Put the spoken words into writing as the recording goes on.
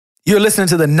You're listening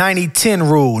to the 90-10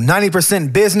 rule.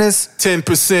 90% business,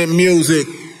 10% music.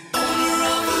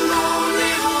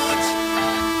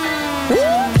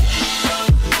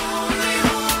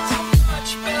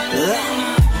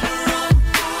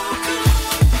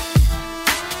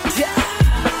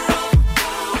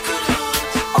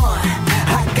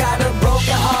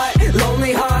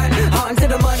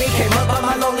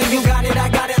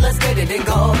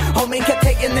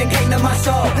 My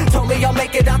soul told me I'll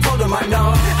make it, I told him I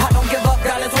know. I don't give up,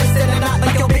 God, it's wasted and not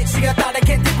like your bitch. She a thought I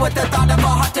can't think with the thought of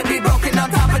a heart to be broken. On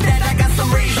top of that, I got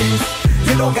some reasons.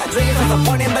 You don't got dreams, there's a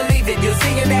point in believing. You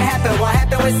seeing it happen, what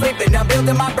happened with sleeping. I'm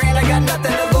building my brand, I got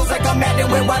nothing to lose. Like I'm mad at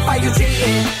with Wi-Fi, you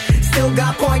cheating. Still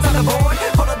got points on the board.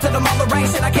 Hold up to the mall, the rain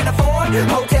shit I can't afford.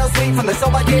 Hotel suite from the show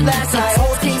I did last night.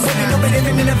 Whole team sitting up and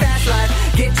living in a fast life.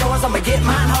 Get yours, I'ma get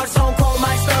mine. Heart stone cold,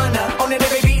 my stunner. On it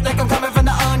every beat like I'm coming from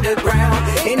the underground.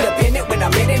 Independent when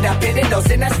I'm in it, I fit it. No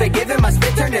sin that's forgiven. My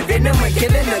spit turning venom when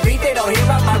killing the beat. They don't hear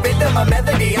out my rhythm, my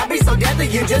melody. I be so deadly,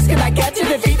 you just cannot catch it.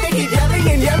 If he think he yelling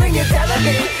and yelling and telling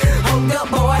me, hold up,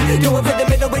 boy. Do it for the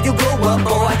middle where you grew up,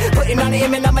 boy. Putting on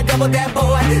him and I'ma double that,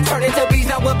 boy. Turn it to beats,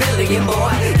 now a billion,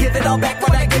 boy. Give it all back,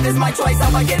 what I give is my choice.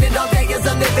 How I get it all day is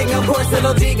a living, of course.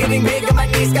 Little G getting big on my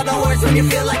knees. Got a horse when you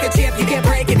feel like a champ. You can't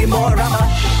break anymore.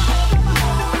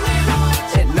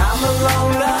 I'm a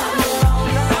loner.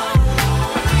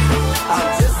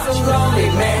 I'm just a lonely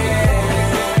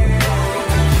man.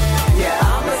 Yeah,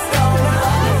 I'm a stoner.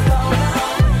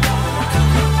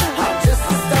 I'm just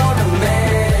a stoner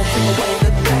man. Take away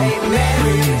the pain, man.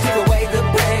 Take away the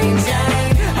pain,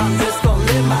 Jane. I'm just gonna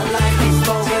live my life. Keep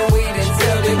smoking weed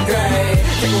until the grave.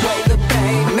 Take away the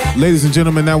pain, man. Ladies and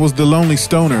gentlemen, that was The Lonely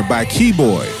Stoner by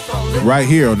Keyboy, right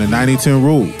here on the 90-10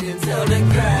 Rule.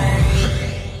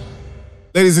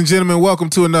 Ladies and gentlemen, welcome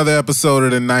to another episode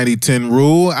of the 90-10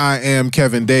 Rule. I am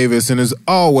Kevin Davis, and as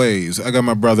always, I got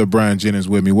my brother Brian Jennings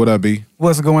with me. What up, B?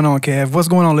 What's going on, Kev? What's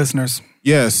going on, listeners?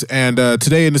 Yes, and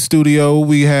today in the studio,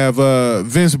 we have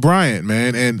Vince Bryant,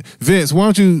 man. And Vince, why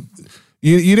don't you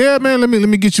there, man? Let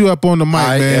me get you up on the mic,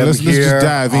 man. Let's just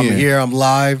dive in. I'm here. I'm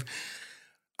live.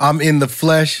 I'm in the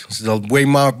flesh. So way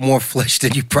more flesh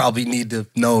than you probably need to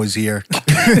know is here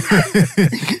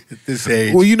at this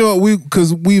age. Well, you know,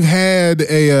 because we've had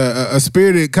a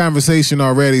spirited conversation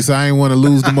already, so I ain't want to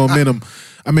lose the momentum.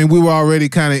 I mean, we were already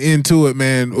kind of into it,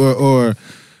 man. Or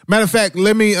matter of fact,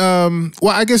 let me.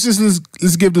 I guess just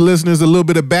let's give the listeners a little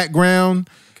bit of background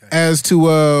as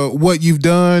to what you've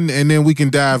done, and then we can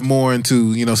dive more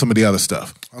into some of the other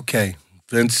stuff. Okay,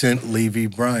 Vincent Levy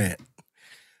Bryant.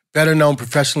 Better known,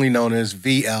 professionally known as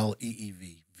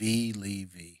VLEEV, V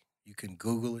Levy. You can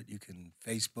Google it, you can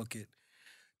Facebook it.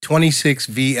 26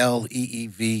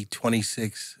 VLEEV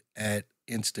 26 at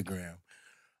Instagram.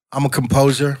 I'm a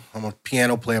composer. I'm a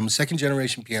piano player. I'm a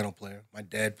second-generation piano player. My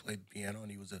dad played piano, and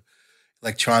he was a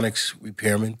electronics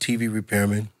repairman, TV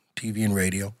repairman, TV and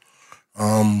radio.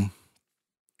 I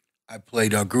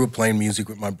grew up playing music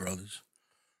with my brothers.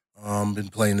 Been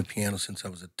playing the piano since I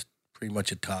was pretty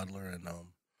much a toddler, and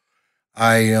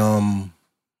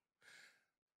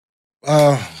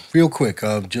real quick,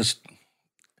 just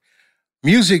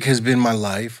music has been my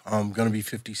life. I'm going to be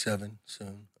 57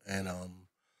 soon. And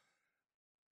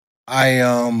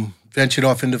I ventured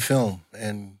off into film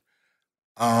and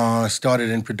started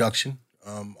in production.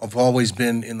 I've always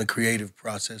been in the creative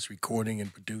process, recording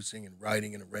and producing and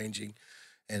writing and arranging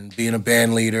and being a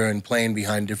band leader and playing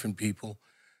behind different people.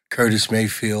 Curtis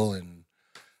Mayfield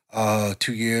and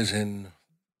 2 years in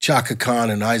Chaka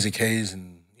Khan and Isaac Hayes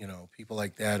and, people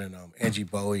like that and Angie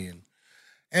Bowie.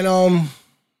 And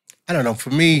I don't know,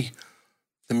 for me,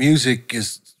 the music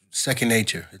is second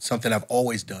nature. It's something I've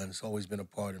always done. It's always been a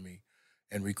part of me.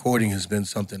 And recording has been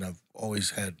something I've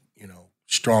always had,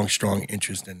 strong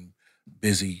interest and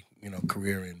busy,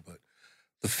 career in. But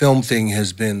the film thing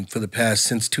has been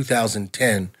since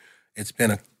 2010, it's been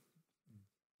a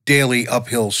daily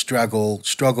uphill struggle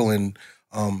and,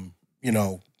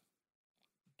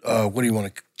 what do you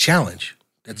want to challenge?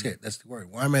 That's it. That's the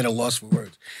word. Why am I at a loss for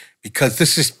words? Because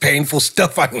this is painful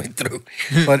stuff I went through.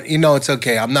 But, it's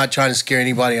okay. I'm not trying to scare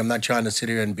anybody. I'm not trying to sit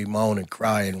here and bemoan and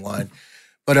cry and whine.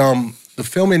 But the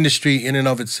film industry in and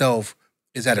of itself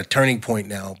is at a turning point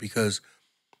now because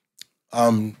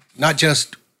not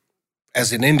just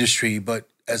as an industry, but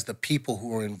as the people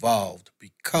who are involved,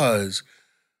 because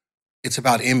it's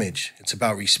about image. It's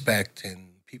about respect,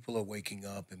 and people are waking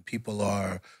up and people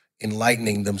are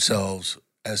enlightening themselves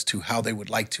as to how they would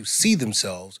like to see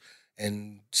themselves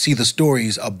and see the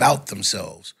stories about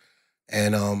themselves.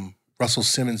 And Russell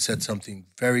Simmons said something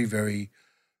very, very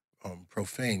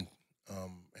profane,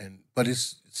 but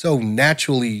it's so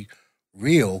naturally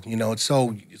real.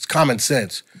 It's common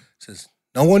sense. It says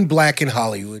no one black in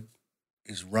Hollywood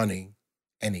is running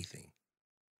anything.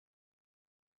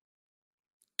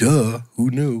 Duh,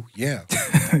 who knew? Yeah.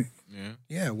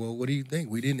 Yeah, well, what do you think?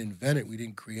 We didn't invent it. We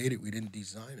didn't create it. We didn't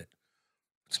design it.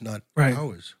 It's not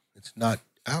ours. It's not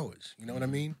ours. You know what I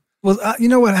mean? Well, you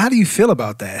know what? How do you feel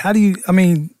about that? How do you? I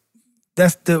mean,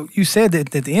 you said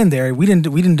that at the end there. We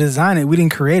didn't design it. We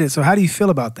didn't create it. So how do you feel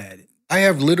about that? I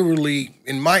have literally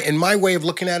in my way of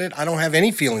looking at it. I don't have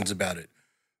any feelings about it.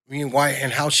 I mean, why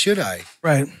and how should I?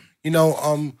 Right.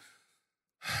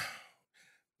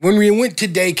 When we went to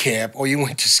day camp or you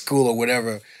went to school or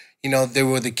whatever, there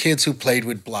were the kids who played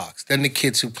with blocks, then the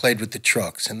kids who played with the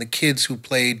trucks, and the kids who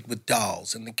played with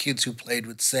dolls, and the kids who played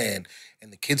with sand,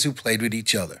 and the kids who played with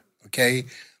each other, okay?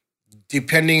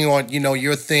 Depending on,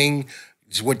 your thing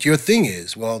is what your thing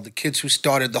is. Well, the kids who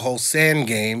started the whole sand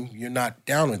game, you're not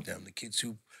down with them. The kids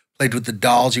who played with the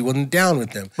dolls, you wasn't down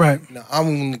with them. Right. Now, I'm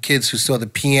one of the kids who saw the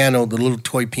piano, the little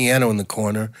toy piano in the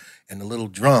corner, and the little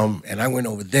drum, and I went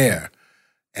over there.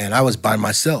 And I was by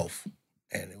myself,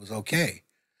 and it was okay.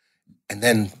 And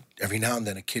then every now and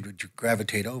then a kid would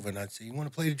gravitate over, and I'd say, "You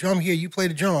want to play the drum? Here, you play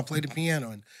the drum. I'll play the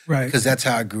piano." And right. Because that's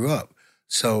how I grew up.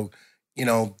 So,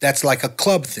 that's like a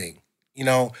club thing.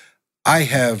 I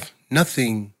have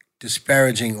nothing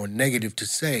disparaging or negative to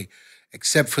say,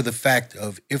 except for the fact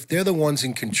of if they're the ones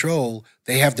in control,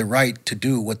 they have the right to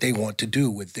do what they want to do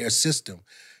with their system.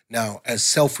 Now, as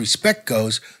self-respect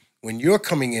goes, when you're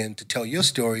coming in to tell your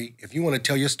story, if you want to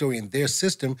tell your story in their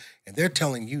system and they're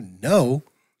telling you no,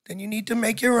 then you need to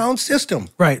make your own system.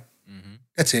 Right. Mm-hmm.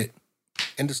 That's it.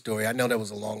 End of story. I know that was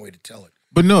a long way to tell it.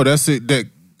 But no, that's it.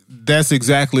 That's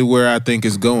exactly where I think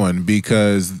it's going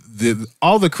because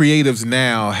all the creatives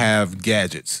now have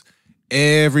gadgets.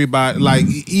 Everybody, like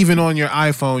even on your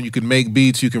iPhone, you can make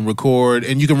beats, you can record,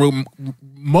 and you can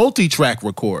multi-track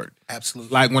record.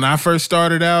 Absolutely. Like when I first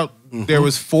started out, there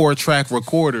was 4-track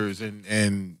recorders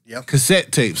and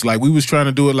cassette tapes. Like we was trying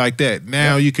to do it like that.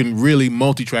 Now you can really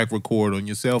multi-track record on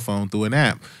your cell phone through an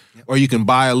app. Or you can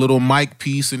buy a little mic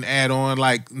piece and add on.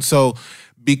 So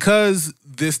because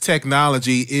this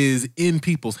technology is in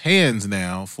people's hands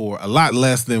now for a lot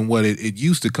less than what it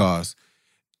used to cost,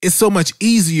 it's so much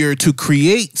easier to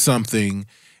create something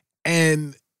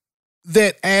and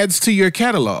that adds to your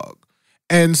catalog.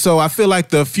 And so I feel like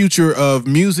the future of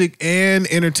music and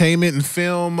entertainment and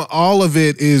film, all of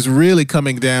it is really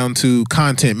coming down to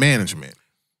content management.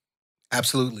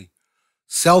 Absolutely.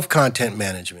 Self-content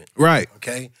management. Right.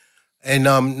 Okay. In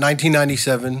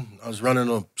 1997, I was running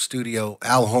a studio.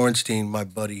 Al Hornstein, my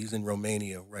buddy, he's in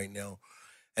Romania right now.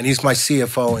 And he's my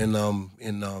CFO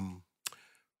in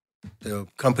the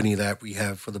company that we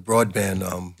have for the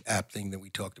broadband app thing that we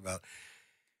talked about.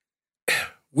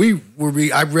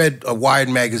 I read a Wired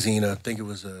magazine, I think it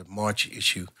was a March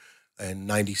issue in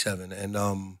 97, and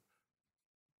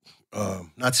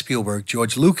not Spielberg,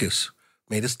 George Lucas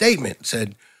made a statement,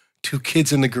 said 2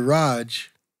 kids in the garage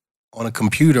on a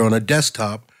computer, on a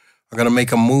desktop, are going to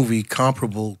make a movie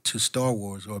comparable to Star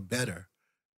Wars or better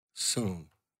soon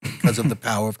because of the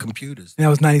power of computers. And that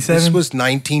was 97? This was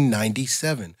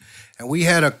 1997. And we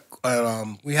had a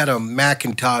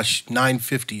Macintosh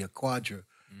 950, a Quadra,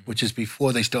 which is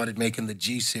before they started making the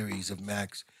G series of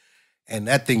Macs. And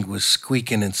that thing was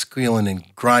squeaking and squealing and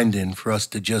grinding for us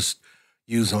to just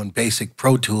use on basic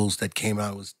Pro Tools that came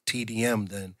out. It was TDM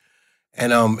then.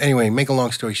 And anyway, make a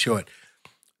long story short,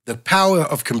 the power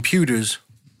of computers,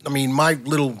 I mean, my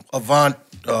little Avant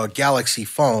Galaxy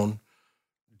phone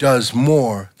does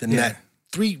more than that.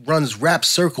 Wraps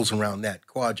circles around that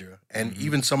Quadra, and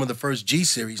even some of the first G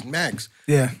series Macs.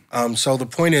 Yeah. So the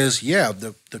point is,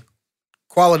 the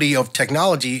quality of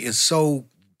technology is so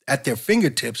at their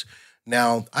fingertips.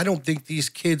 Now, I don't think these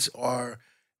kids are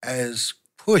as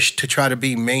pushed to try to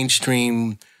be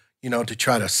mainstream, to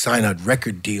try to sign a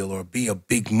record deal or be a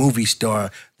big movie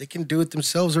star. They can do it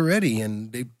themselves already,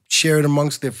 and they share it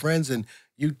amongst their friends and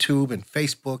YouTube and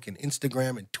Facebook and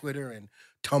Instagram and Twitter and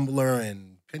Tumblr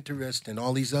and Pinterest and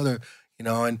all these other,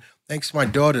 and thanks to my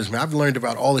daughters, man, I've learned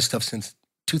about all this stuff since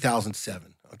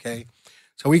 2007, okay?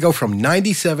 So we go from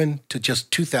 97 to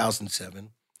just 2007.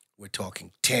 We're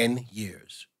talking 10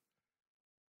 years.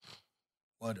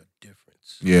 What a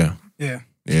difference. Yeah.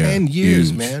 10 years,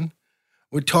 huge. Man.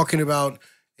 We're talking about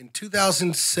in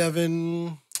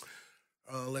 2007,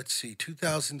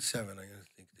 2007, I gotta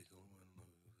think.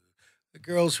 The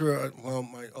girls were,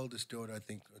 my oldest daughter, I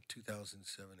think,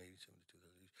 2007, 87,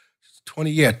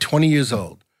 20 years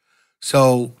old.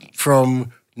 So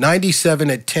from 97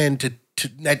 at 10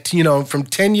 from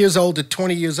 10 years old to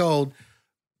 20 years old,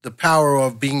 the power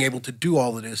of being able to do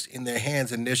all of this in their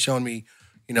hands, and they're showing me,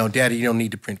 Daddy, you don't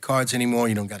need to print cards anymore.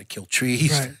 You don't got to kill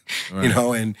trees, Right.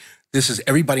 and this is,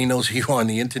 everybody knows who you are on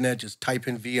the internet. Just type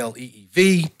in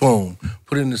VLEEV, boom,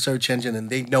 put it in the search engine, and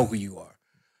they know who you are.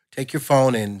 Take your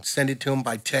phone and send it to them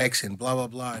by text and blah, blah,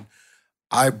 blah. And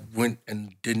I went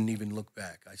and didn't even look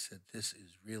back. I said, this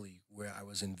is really where I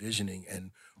was envisioning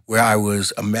and where I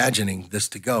was imagining this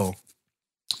to go.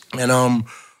 And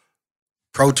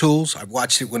Pro Tools, I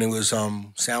watched it when it was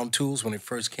Sound Tools when it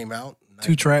first came out.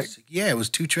 2-track. Yeah, it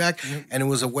was 2-track, and it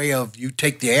was a way of, you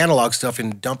take the analog stuff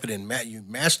and dump it in you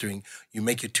mastering. You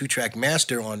make your 2-track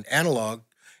master on analog,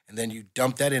 and then you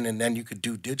dump that in, and then you could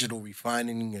do digital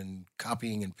refining and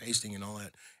copying and pasting and all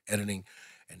that editing.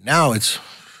 And now it's,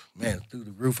 man, through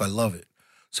the roof. I love it.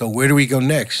 So where do we go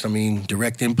next? I mean,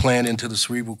 direct implant into the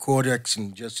cerebral cortex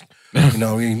and just,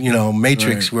 matrix.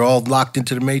 Right. We're all locked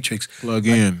into the matrix. Plug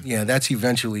in. Yeah, that's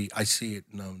eventually, I see it.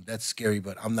 No, that's scary,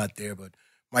 but I'm not there. But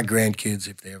my grandkids,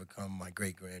 if they ever come, my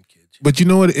great-grandkids. But you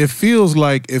know what? It feels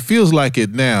like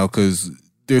it now, because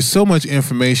there's so much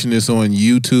information that's on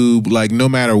YouTube. Like, no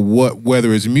matter what,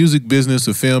 whether it's music business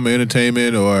or film or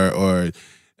entertainment or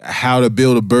how to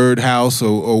build a birdhouse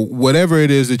or whatever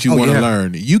it is that you want to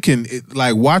learn, you can,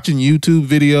 like, watching YouTube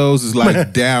videos is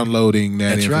like downloading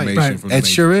that information. Right. From it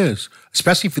sure is,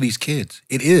 especially for these kids.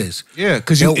 It is. Yeah,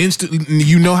 because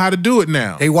you know how to do it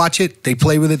now. They watch it, they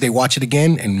play with it, they watch it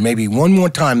again, and maybe one more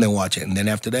time they watch it, and then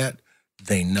after that,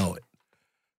 they know it.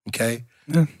 Okay?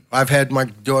 Yeah. I've had my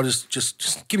daughters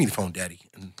just give me the phone, Daddy,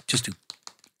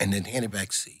 and then hand it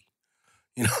back, see.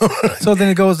 So then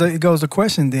it goes to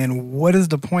question then, what is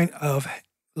the point of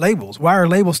labels? Why are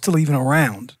labels still even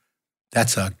around?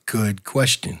 That's a good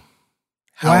question.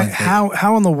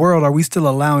 How in the world are we still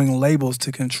allowing labels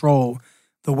to control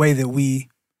the way that we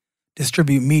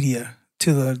distribute media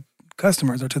to the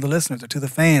customers or to the listeners or to the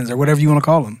fans or whatever you want to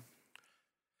call them?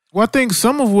 Well, I think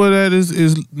some of what that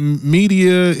is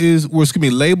media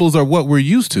labels are what we're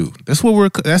used to. That's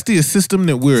the system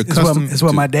that we're accustomed to. It's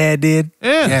what my dad did.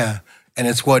 Yeah. And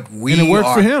it's what we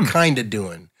are kind of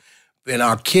doing. And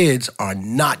our kids are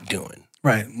not doing.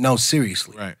 Right. No,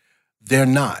 seriously. Right. They're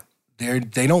not.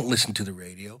 They don't listen to the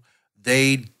radio.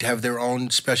 They have their own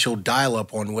special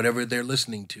dial-up on whatever they're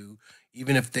listening to.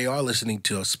 Even if they are listening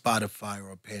to a Spotify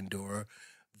or a Pandora,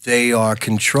 they are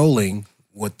controlling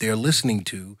what they're listening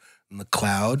to in the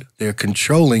cloud. They're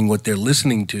controlling what they're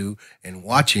listening to and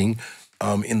watching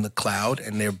in the cloud,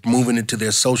 and they're moving it to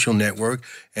their social network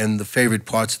and the favorite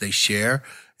parts they share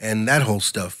and that whole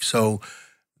stuff. So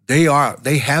they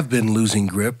have been losing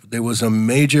grip. There was a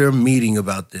major meeting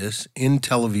about this in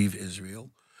Tel Aviv,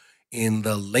 Israel, in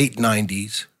the late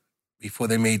 90s before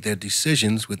they made their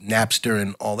decisions with Napster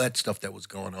and all that stuff that was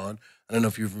going on. I don't know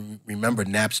if you remember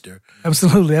Napster.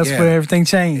 Absolutely. That's where everything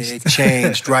changed. It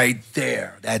changed right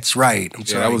there. That's right. I'm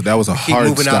sorry. That was a hard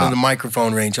moving stop. out of the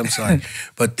microphone range. I'm sorry.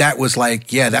 But that was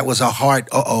that was a hard,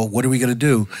 what are we going to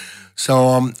do?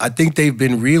 So I think they've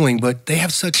been reeling, but they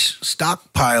have such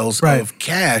stockpiles of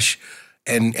cash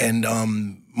and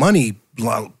money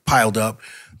piled up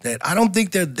that I don't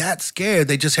think they're that scared.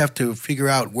 They just have to figure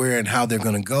out where and how they're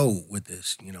going to go with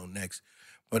this, next.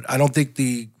 But I don't think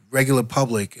the regular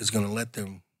public is going to let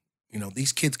them,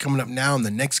 these kids coming up now and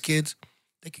the next kids,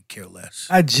 they could care less.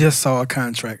 I just saw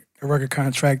a record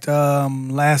contract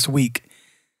last week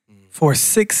for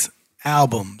 6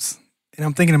 albums. And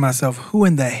I'm thinking to myself, who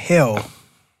in the hell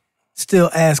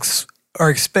still asks or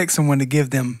expects someone to give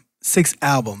them 6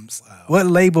 albums? Wow. What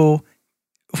label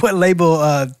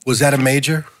was that a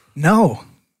major? No.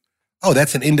 Oh,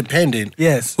 that's an independent.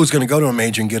 Yes. Who's going to go to a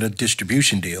major and get a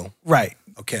distribution deal? Right.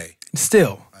 Okay.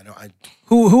 Still.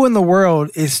 Who in the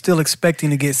world is still expecting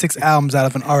to get 6 albums out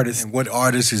of an artist? And what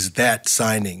artist is that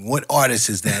signing? What artist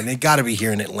is that? And they got to be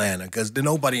here in Atlanta because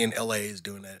nobody in L.A. is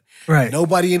doing that. Right.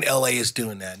 Nobody in L.A. is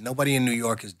doing that. Nobody in New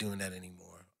York is doing that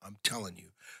anymore. I'm telling you.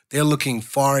 They're looking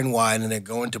far and wide, and they're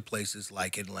going to places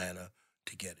like Atlanta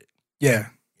to get it. Yeah.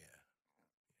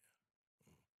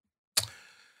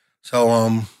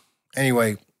 So,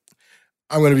 anyway,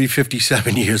 I'm going to be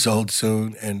 57 years old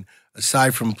soon, and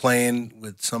aside from playing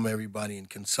with everybody in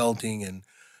consulting, and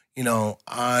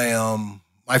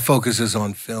my focus is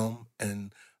on film,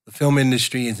 and the film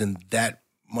industry isn't that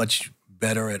much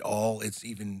better at all. It's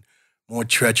even more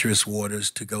treacherous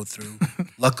waters to go through.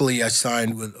 Luckily, I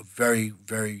signed with a very,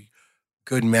 very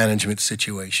good management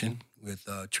situation with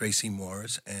Tracy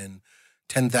Morris and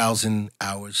 10,000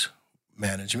 hours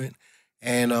management.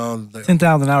 And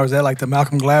 10,000 hours, is that like the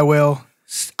Malcolm Gladwell?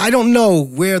 I don't know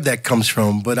where that comes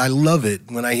from, but I love it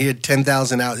when I hear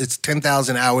 10,000 hours. It's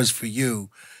 10,000 hours for you.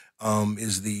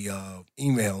 is the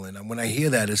email. And when I hear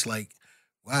that, it's like,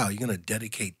 wow, you're going to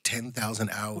dedicate 10,000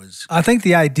 hours. I think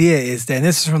the idea is that, and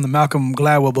this is from the Malcolm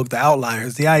Gladwell book, The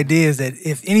Outliers, the idea is that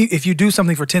if you do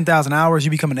something for 10,000 hours, you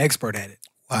become an expert at it.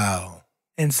 Wow.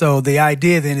 And so the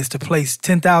idea then is to place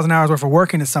 10,000 hours worth of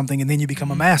work into something, and then you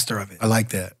become a master of it. I like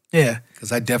that. Yeah.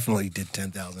 Because I definitely did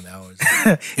 10,000 hours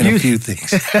in a few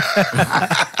things.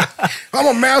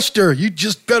 I'm a master. You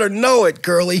just better know it,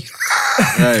 girly.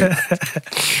 Right.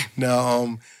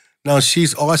 No,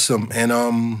 she's awesome.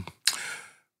 And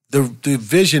the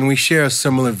vision, we share a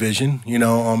similar vision. You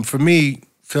know, for me,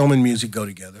 film and music go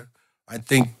together. I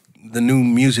think the new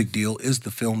music deal is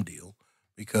the film deal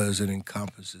because it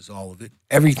encompasses all of it.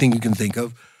 Everything you can think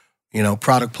of, you know,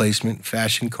 product placement,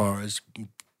 fashion, cars,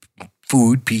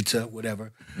 food, pizza,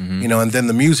 whatever, you know, and then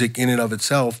the music in and of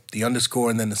itself, the underscore,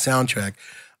 and then the soundtrack.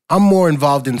 I'm more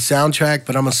involved in soundtrack,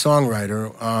 but I'm a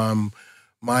songwriter.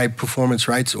 My performance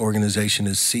rights organization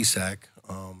is CSAC.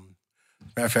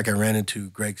 Matter of fact, I ran into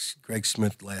Greg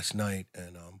Smith last night,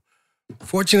 and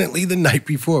fortunately, the night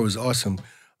before was awesome.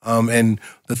 And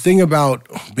the thing about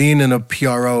being in a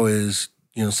PRO is,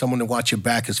 you know, someone to watch your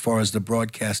back as far as the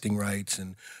broadcasting rights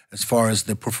and as far as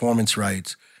the performance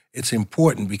rights. It's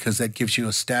important because that gives you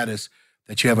a status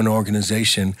that you have an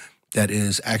organization that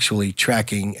is actually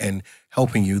tracking and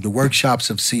helping you. The workshops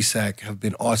of CSAC have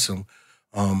been awesome.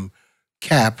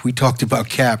 Cap, we talked about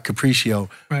Cap, Capriccio,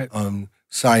 Right.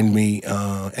 Signed me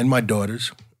and my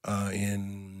daughters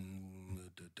in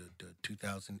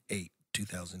 2008,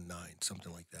 2009,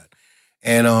 something like that.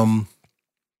 And,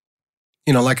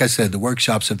 you know, like I said, the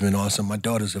workshops have been awesome. My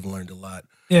daughters have learned a lot.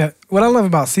 Yeah. What I love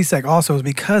about CSAC also is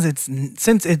because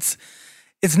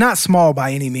it's not small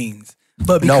by any means.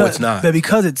 But because, No, it's not. But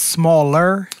because it's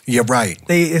smaller, You're right.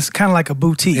 it's kind of like a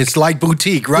boutique. It's like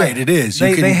boutique, right? Yeah. It is.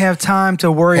 They have time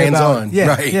to worry about. Hands-on. Yeah,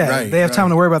 Right, yeah. right, They have time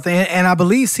to worry about things. And I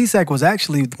believe CSAC was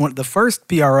actually the first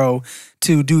PRO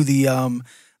to do the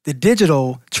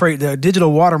digital the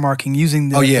digital watermarking using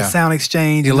the sound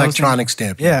exchange, the and those electronic things.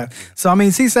 stamp. Yeah. So I mean,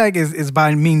 CSAC is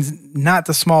by means not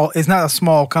the small. It's not a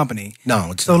small company. No,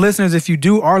 it's So not. listeners, if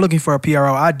you are looking for a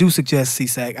PRO, I do suggest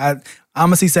CSAC.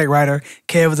 I'm a CSAC writer.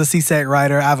 Kev is a CSAC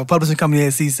writer. I have a publishing company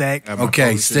at CSAC.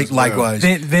 Okay, stick likewise.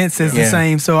 Vince is the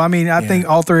same. So I mean, I think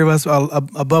all three of us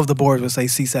above the board would say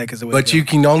CSAC is the way. But to go. you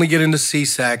can only get into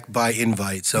CSAC by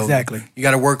invite. So Exactly. you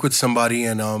got to work with somebody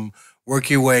and work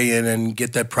your way in and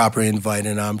get that proper invite.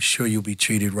 And I'm sure you'll be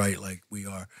treated right like we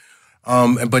are.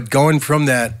 But going from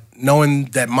that, knowing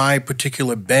that my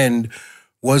particular bend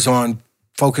was on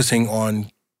focusing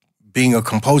on being a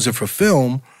composer for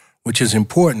film, which is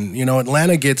important. You know,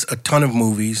 Atlanta gets a ton of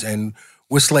movies, and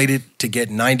we're slated to get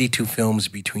 92 films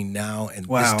between now and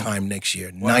Wow. this time next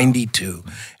year. 92.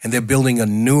 And they're building a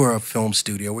newer film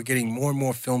studio. We're getting more and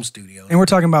more film studios. And we're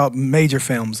talking about major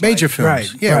films. Major films. Right.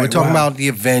 Yeah, right, we're talking wow. about the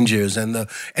Avengers and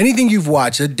anything you've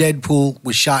watched. The Deadpool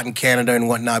was shot in Canada and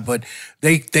whatnot, but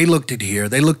they looked at here.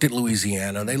 They looked at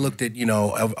Louisiana. They looked at,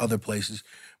 other places.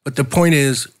 But the point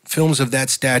is, films of that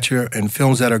stature and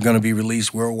films that are going to be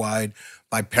released worldwide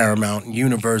by Paramount and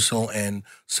Universal and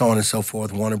so on and so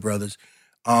forth, Warner Brothers,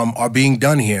 are being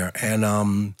done here.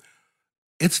 And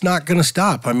it's not going to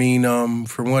stop. I mean,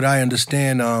 from what I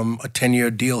understand, a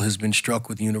 10-year deal has been struck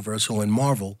with Universal and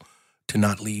Marvel to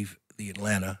not leave the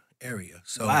Atlanta area.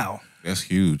 So Wow. That's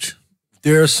huge.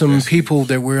 there are some people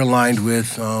that we're aligned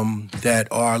with that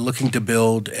are looking to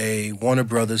build a Warner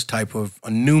Brothers type of, a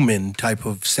Newman type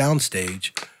of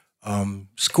soundstage,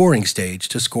 scoring stage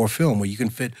to score film where you can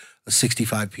fit a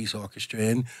 65-piece orchestra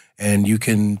in, and you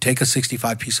can take a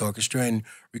 65-piece orchestra and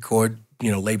record,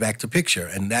 lay back the picture.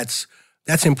 And that's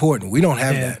important. We don't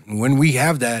have that. And when we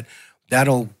have that,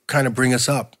 that'll kind of bring us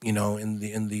up, in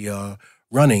the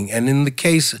running. And in the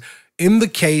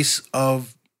case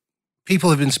of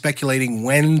people have been speculating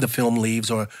when the film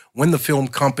leaves or when the film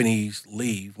companies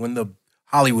leave, when the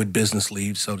Hollywood business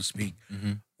leaves, so to speak,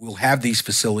 we'll have these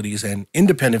facilities, and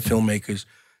independent filmmakers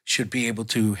should be able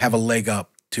to have a leg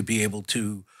up to be able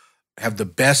to have the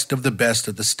best of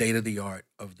the state of the art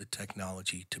of the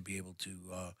technology to be able to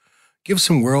give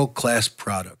some world-class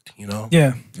product,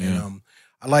 Yeah. And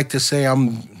I like to say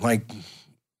I'm like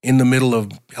in the middle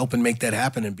of helping make that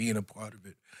happen and being a part of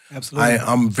it. Absolutely.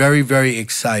 I'm very, very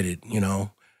excited,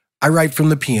 I write from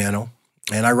the piano,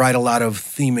 and I write a lot of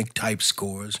themic type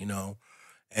scores,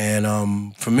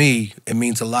 and for me, it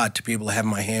means a lot to be able to have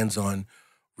my hands on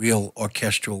real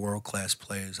orchestral world-class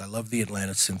players. I love the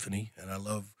Atlanta Symphony, and I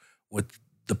love what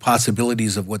the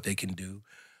possibilities of what they can do.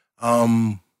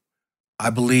 I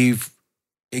believe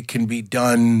it can be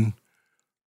done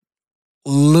a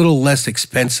little less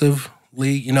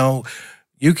expensively.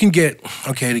 You can get,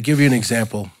 okay, to give you an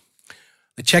example,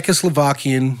 the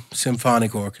Czechoslovakian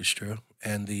Symphonic Orchestra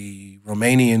and the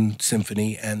Romanian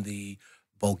Symphony and the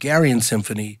Bulgarian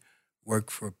Symphony work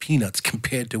for peanuts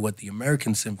compared to what the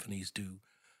American symphonies do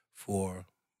for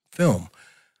film.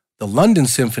 The London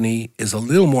Symphony is a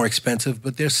little more expensive,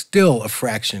 but they're still a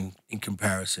fraction in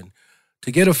comparison.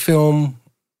 To get a film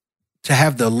to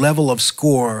have the level of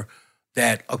score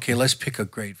that, okay, let's pick a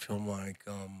great film like,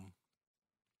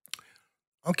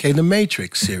 the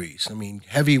Matrix series. I mean,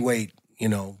 heavyweight,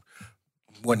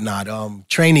 whatnot.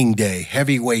 Training Day,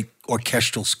 heavyweight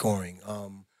orchestral scoring.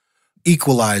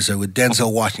 Equalizer with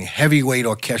Denzel Washington, heavyweight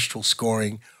orchestral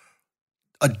scoring.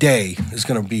 A day is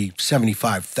going to be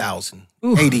 $75,000,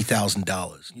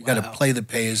 $80,000. You got to play the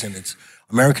payers, and it's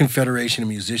American Federation of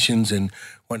Musicians and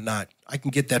whatnot. I can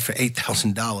get that for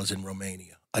 $8,000 in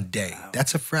Romania a day. Wow.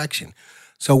 That's a fraction.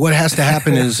 So what has to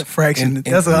happen is a fraction.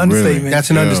 That's an understatement. Really,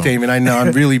 that's an understatement. I know.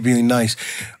 I'm really being nice.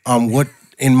 What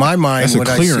in my mind, that's what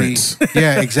a clearance. I see,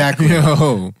 yeah, exactly.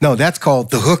 Yo. No, that's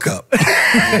called the hookup.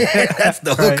 That's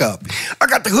the hookup. I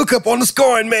got the hookup on the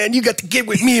scoring, man. You got to get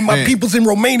with me and my peoples in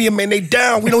Romania, man. They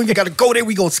down. We don't even got to go there.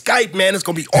 We go Skype, man. It's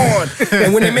gonna be on.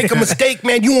 And when they make a mistake,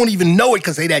 man, you won't even know it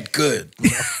because they that good.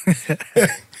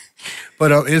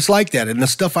 But it's like that. And the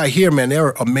stuff I hear, man,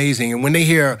 they're amazing. And when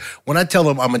I tell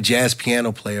them I'm a jazz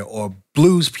piano player or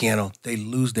blues piano, they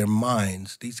lose their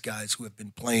minds. These guys who have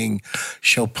been playing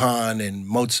Chopin and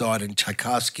Mozart and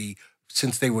Tchaikovsky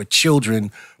since they were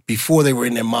children, before they were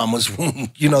in their mama's womb.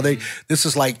 This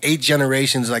is like 8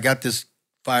 generations. I got this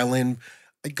violin.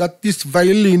 I got this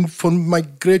violin from my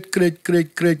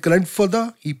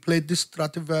great-great-great-great-grandfather. He played this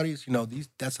Stradivarius.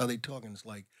 That's how they talk. And it's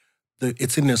like,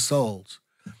 it's in their souls.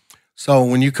 So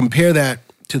when you compare that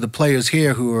to the players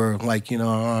here who are like,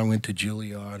 I went to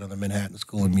Juilliard or the Manhattan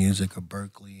School of Music or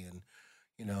Berkeley, and,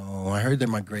 I heard that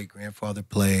my great-grandfather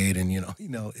played, and,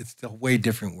 it's a way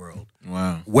different world.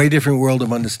 Wow. Way different world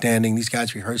of understanding. These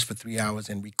guys rehearse for 3 hours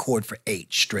and record for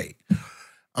 8 straight.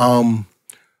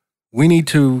 We need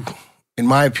to, in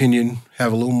my opinion,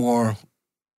 have a little more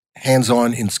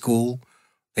hands-on in school.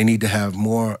 They need to have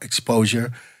more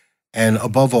exposure. And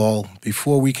above all,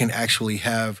 before we can actually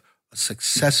have a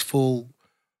successful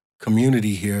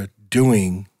community here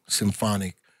doing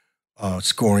symphonic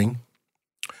scoring,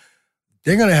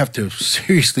 they're going to have to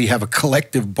seriously have a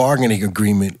collective bargaining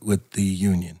agreement with the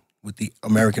union, with the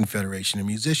American Federation of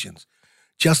Musicians,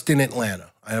 just in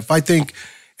Atlanta. And if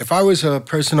I was a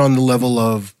person on the level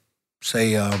of,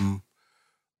 say, a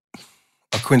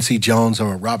Quincy Jones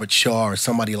or a Robert Shaw or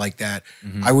somebody like that,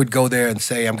 I would go there and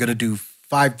say, I'm going to do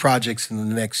 5 projects in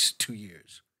the next 2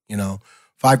 years, 5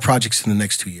 projects in the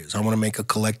next 2 years. I want to make a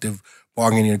collective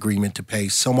bargaining agreement to pay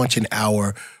so much an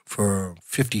hour for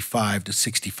 55 to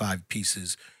 65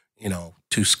 pieces,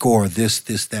 to score this,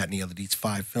 that, and the other, these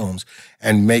 5 films,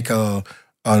 and make an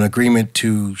agreement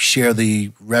to share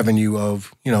the revenue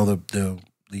of, the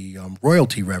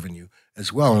royalty revenue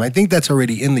as well. And I think that's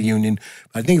already in the union.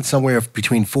 I think it's somewhere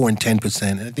between 4 and 10%,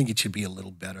 and I think it should be a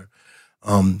little better.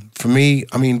 For me,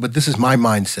 but this is my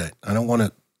mindset. I don't want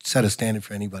to set a standard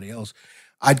for anybody else.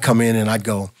 I'd come in and I'd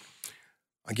go,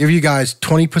 I'll give you guys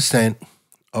 20%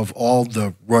 of all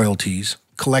the royalties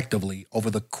collectively over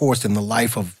the course and the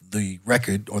life of the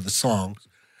record or the songs,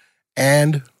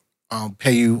 and I'll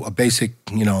pay you a basic,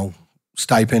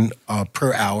 stipend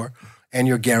per hour, and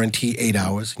you're guaranteed 8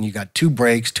 hours, and you got 2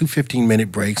 breaks, 2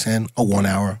 15-minute breaks, and a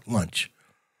 1-hour lunch.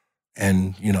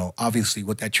 And, obviously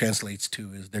what that translates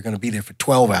to is they're going to be there for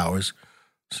 12 hours.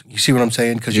 You see what I'm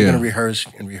saying? Because you're going to rehearse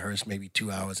maybe 2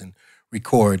 hours and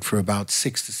record for about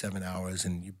 6 to 7 hours,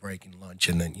 and you break and lunch,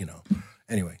 and then,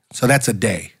 anyway. So that's a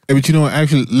day. Hey, but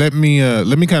actually, let me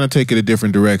kind of take it a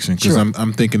different direction, because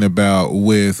I'm thinking about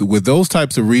with those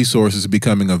types of resources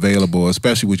becoming available,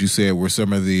 especially what you said, where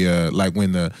some of the like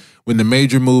when the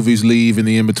major movies leave in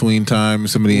the in between time,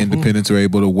 some of the independents are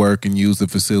able to work and use the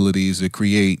facilities to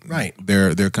create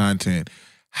their content.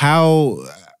 How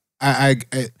I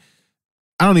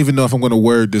don't even know if I'm going to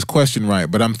word this question right,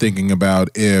 but I'm thinking about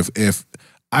if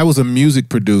I was a music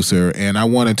producer and I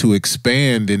wanted to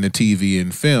expand into TV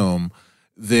and film,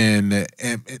 then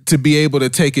to be able to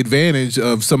take advantage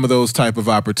of some of those type of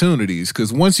opportunities.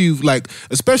 Because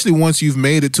especially once you've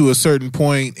made it to a certain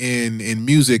point in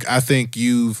music, I think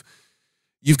you've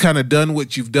kind of done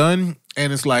what you've done,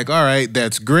 and it's like, all right,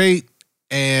 that's great,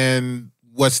 and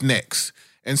what's next?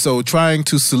 And so trying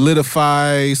to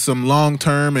solidify some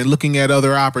long-term and looking at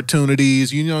other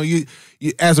opportunities, you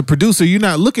as a producer, you're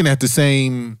not looking at the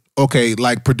same okay,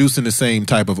 like producing the same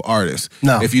type of artist.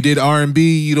 No. If you did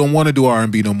R&B, you don't want to do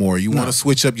R&B no more. You want to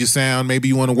switch up your sound. Maybe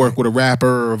you want to work with a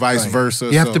rapper or vice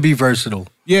versa. You have to be versatile.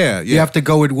 Yeah. You have to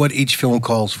go with what each film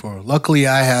calls for. Luckily,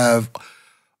 I have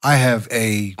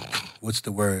a, what's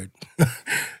the word?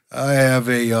 I have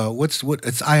a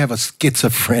I have a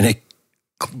schizophrenic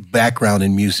background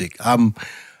in music. I'm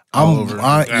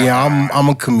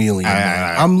a chameleon.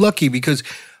 I'm lucky because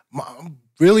I'm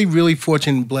really, really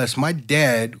fortunate and blessed. My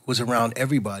dad was around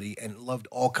everybody and loved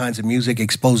all kinds of music,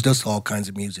 exposed us to all kinds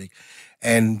of music.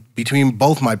 And between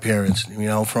both my parents,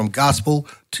 from gospel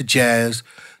to jazz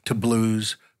to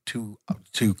blues to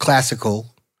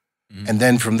classical, and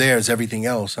then from there is everything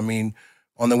else. I mean,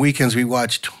 on the weekends, we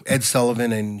watched Ed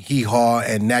Sullivan and Hee Haw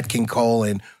and Nat King Cole.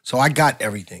 And so I got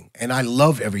everything. And I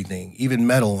love everything, even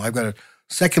metal. I've got a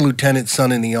second lieutenant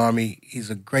son in the Army.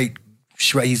 He's a great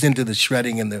he's into the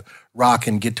shredding and the rock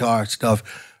and guitar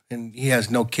stuff. And he has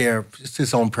no care. It's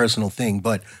his own personal thing.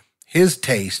 But his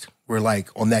taste were like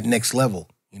on that next level,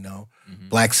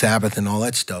 Black Sabbath and all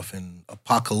that stuff. And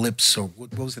Apocalypse, or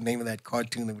what was the name of that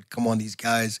cartoon that would come on these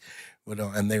guys?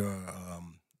 And they were...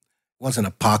 It wasn't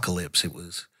Apocalypse. It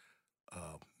was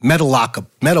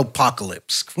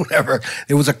Metalocalypse, whatever.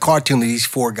 It was a cartoon that these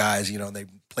four guys, they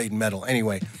played metal.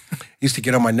 Anyway, used to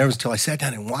get on my nerves until I sat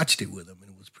down and watched it with them, and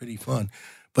it was pretty fun.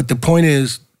 But the point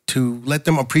is to let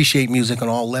them appreciate music on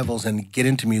all levels and get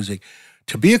into music.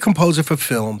 To be a composer for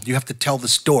film, you have to tell the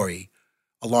story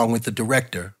along with the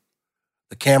director,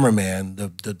 the cameraman, the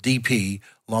DP,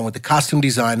 along with the costume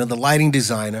designer, the lighting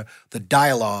designer, the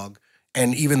dialogue,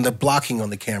 and even the blocking on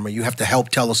the camera. You have to help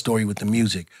tell a story with the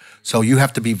music. So you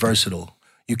have to be versatile.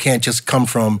 You can't just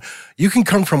you can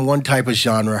come from one type of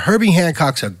genre. Herbie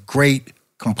Hancock's a great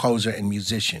composer and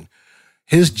musician.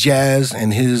 His jazz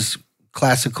and his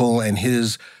classical and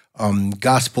his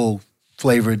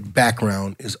gospel-flavored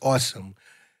background is awesome.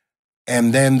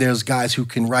 And then there's guys who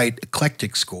can write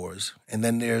eclectic scores. And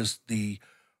then there's the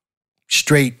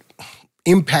straight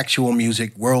impactual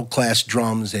music, world-class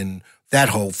drums and that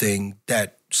whole thing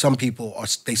that some people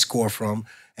they score from,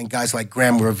 and guys like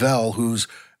Graham Revell, who's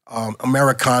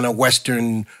Americana,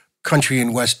 Western, country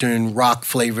and Western, rock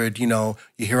flavored. You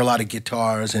hear a lot of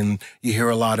guitars and you hear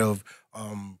a lot of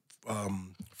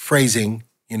phrasing,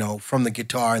 from the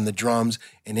guitar and the drums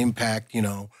and impact,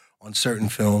 on certain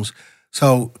films.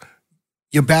 So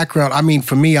your background, I mean,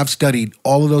 for me, I've studied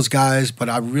all of those guys, but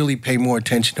I really pay more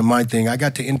attention to my thing. I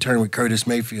got to intern with Curtis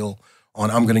Mayfield on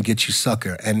I'm Gonna Get You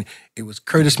Sucker. And it was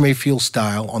Curtis Mayfield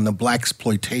style on the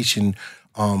blaxploitation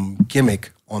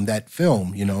gimmick on that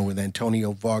film, with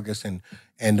Antonio Vargas and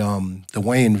the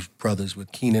Wayans brothers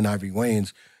with Keenan Ivory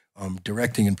Wayans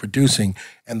directing and producing.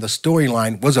 And the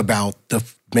storyline was about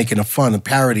making a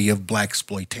parody of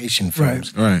blaxploitation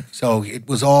films. Right. So it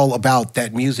was all about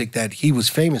that music that he was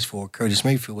famous for, Curtis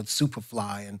Mayfield, with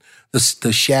Superfly and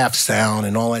the Shaft sound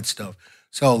and all that stuff.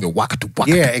 So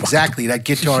yeah, exactly. That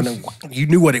guitar, and you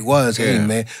knew what it was. Yeah. Hey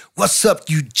man, what's up,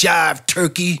 you jive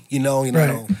turkey?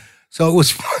 Right. So it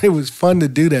was fun. It was fun to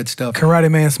do that stuff.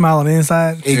 Karate Man smile on the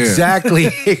inside. Exactly,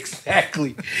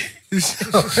 exactly.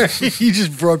 So, you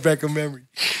just brought back a memory.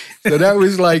 So that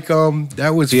was like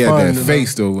that was fun. He had that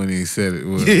face though when he said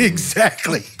it.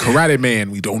 Exactly. Karate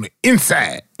Man, we don't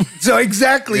inside. So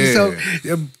exactly. Yeah. So,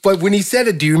 but when he said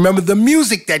it, do you remember the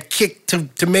music that kicked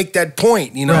to make that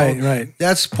point? Right.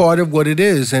 That's part of what it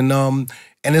is, and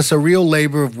it's a real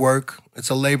labor of work. It's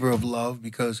a labor of love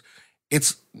because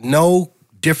it's no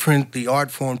different the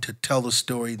art form to tell the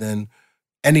story than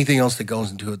anything else that goes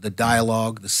into it. The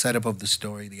dialogue, the setup of the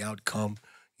story, the outcome.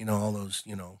 All those.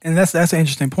 And that's an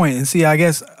interesting point. And see, I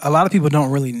guess a lot of people don't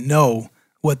really know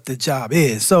what the job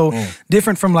is. So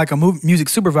different from like a music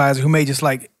supervisor who may just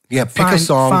like pick a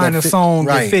song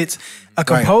that fits. A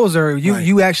composer,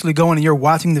 you actually go in and you're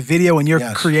watching the video and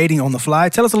you're creating on the fly.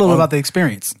 Tell us a little about the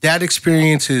experience. That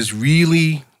experience is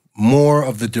really more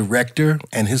of the director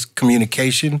and his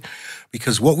communication,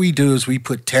 because what we do is we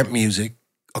put temp music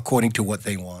according to what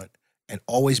they want and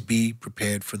always be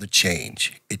prepared for the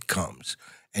change. It comes.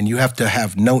 And you have to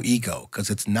have no ego because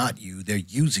it's not you. They're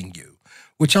using you,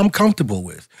 which I'm comfortable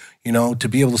with, to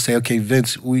be able to say, okay,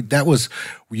 Vince,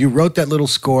 you wrote that little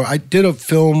score. I did a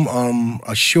film,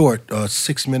 a short,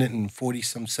 6-minute and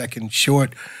 40-some second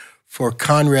short for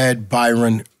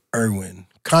Byron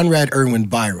Conrad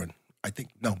Irwin.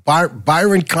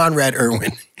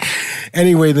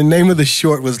 Anyway, the name of the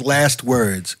short was Last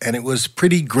Words, and it was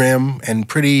pretty grim and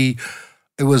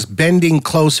it was bending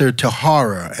closer to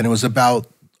horror, and it was about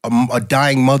a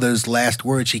dying mother's last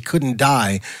words. She couldn't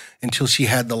die until she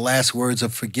had the last words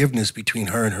of forgiveness between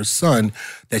her and her son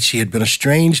that she had been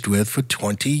estranged with for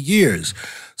 20 years.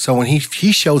 So when he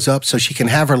shows up so she can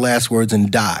have her last words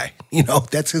and die,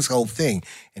 that's his whole thing.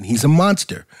 And he's a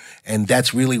monster. And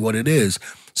that's really what it is.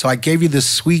 So I gave you this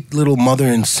sweet little mother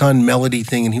and son melody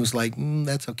thing, and he was like,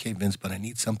 that's okay, Vince, but I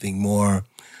need something more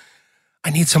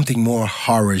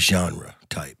horror genre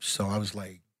type. So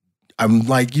I'm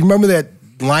like, you remember that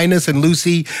Linus and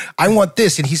Lucy? I want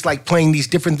this. And he's like playing these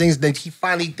different things. Then he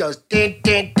finally does, dun,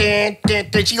 dun, dun, dun,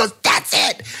 dun. She goes, that's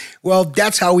it. Well,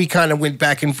 that's how we kind of went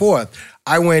back and forth.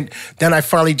 Then I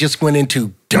finally just went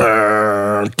into,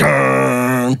 dun,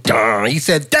 dun, dun. He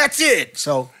said, that's it.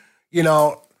 So,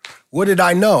 what did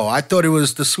I know? I thought it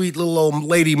was the sweet little old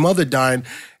lady mother dying.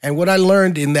 And what I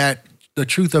learned in that, the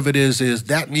truth of it is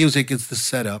that music is the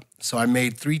setup. So I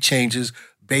made 3 changes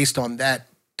based on that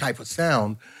type of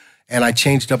sound. And I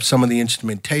changed up some of the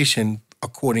instrumentation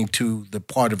according to the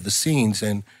part of the scenes.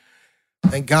 And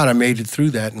thank God I made it through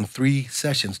that in 3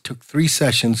 sessions. Took 3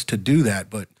 sessions to do that.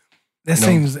 But that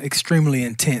seems extremely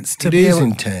intense. It is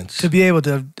intense. To be able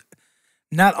to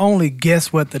not only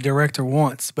guess what the director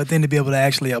wants, but then to be able to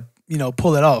actually,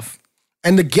 pull it off.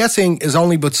 And the guessing is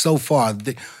only but so far.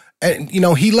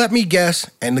 He let me guess,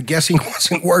 and the guessing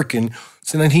wasn't working.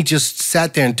 So then he just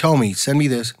sat there and told me, send me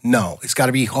this. No, it's got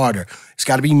to be harder. It's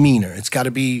got to be meaner. It's got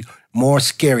to be more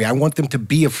scary. I want them to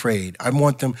be afraid. I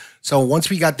want them. So once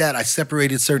we got that, I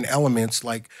separated certain elements.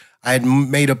 Like I had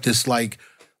made up this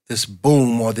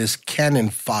boom or this cannon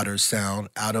fodder sound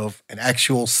out of an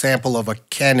actual sample of a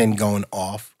cannon going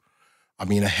off. I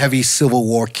mean, a heavy Civil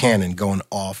War cannon going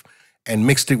off. And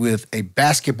mixed it with a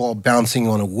basketball bouncing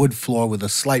on a wood floor with a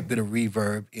slight bit of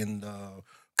reverb in the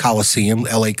Coliseum,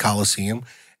 LA Coliseum.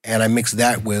 And I mixed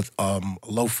that with a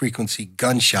low-frequency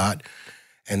gunshot.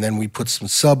 And then we put some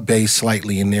sub-bass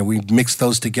slightly in there. We mixed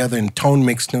those together and tone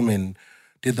mixed them and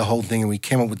did the whole thing. And we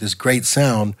came up with this great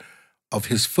sound of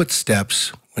his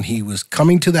footsteps when he was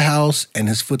coming to the house and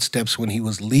his footsteps when he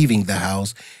was leaving the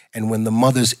house and when the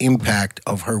mother's impact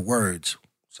of her words.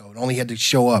 So it only had to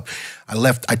show up.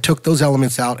 I took those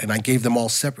elements out and I gave them all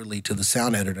separately to the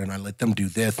sound editor and I let them do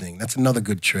their thing. That's another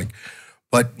good trick.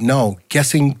 But no,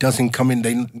 guessing doesn't come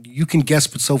in. You can guess,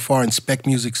 but so far in spec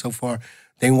music so far,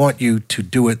 they want you to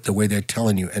do it the way they're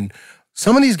telling you. And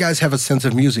some of these guys have a sense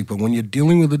of music, but when you're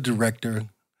dealing with a director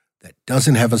that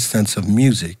doesn't have a sense of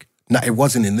music, it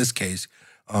wasn't in this case,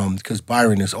 because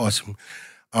Byron is awesome,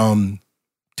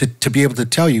 to be able to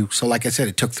tell you. So like I said,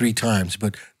 it took 3 times,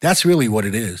 but that's really what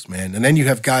it is, man. And then you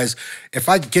have guys, if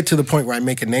I get to the point where I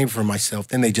make a name for myself,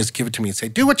 then they just give it to me and say,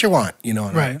 do what you want, and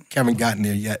right. I haven't gotten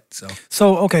there yet. So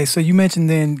you mentioned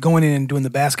then going in and doing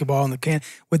the basketball and the can.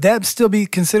 Would that still be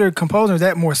considered composing, or is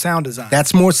that more sound design?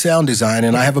 That's more sound design,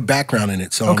 and I have a background in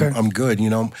it, so okay. I'm good.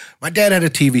 My dad had a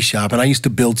TV shop, and I used to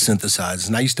build synthesizers,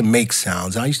 and I used to make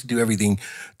sounds, and I used to do everything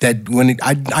that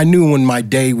I knew when my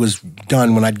day was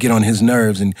done, when I'd get on his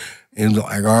nerves, and it was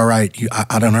like, all right,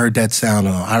 I done heard that sound.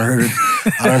 I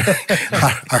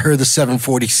heard the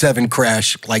 747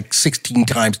 crash like 16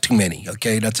 times too many.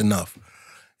 Okay, that's enough.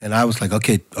 And I was like,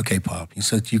 okay, Pop. He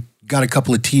said, you got a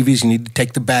couple of TVs. You need to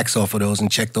take the backs off of those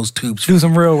and check those tubes. Do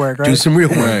some real work, right? Do some real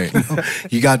work.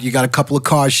 Right. You got a couple of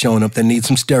cars showing up that need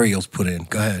some stereos put in.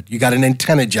 Go ahead. You got an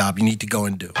antenna job you need to go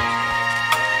and do.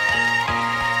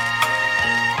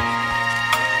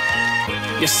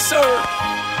 Yes, sir.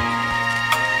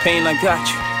 Payne, I got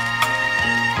you.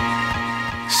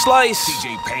 Slice.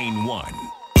 DJ Payne 1.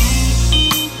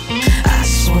 I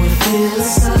just wanna feel the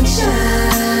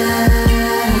sunshine.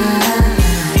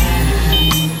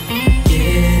 Get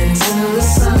into the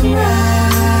sunrise.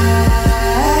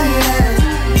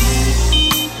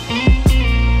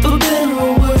 For better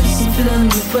or worse, I'm feeling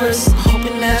the verse. I'm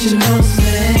hoping that you know,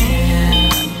 man.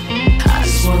 I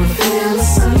just wanna feel the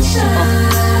sunshine.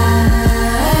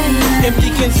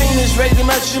 Empty containers ready to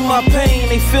measure my pain.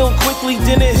 They fill quickly,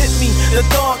 then it hit me. The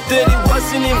thought that it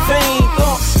wasn't in vain.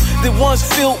 Thoughts that once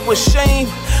filled with shame.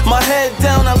 My head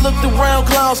down, I looked around,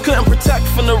 clouds couldn't protect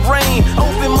from the rain.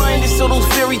 Open-minded, so those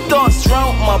very thoughts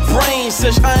drowned my brain.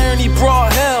 Such irony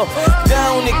brought hell.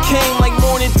 Down it came like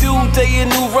morning dew, day a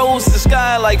new rose, the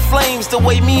sky like flames. The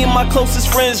way me and my closest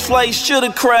friends' flight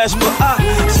should've crashed, but I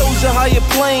chose a higher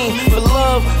plane. For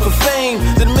love, for fame,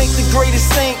 to make the greatest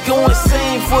saint go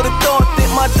insane. For the thought that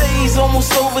my days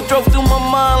almost over, drove through my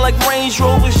mind like Range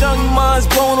Rovers. Young minds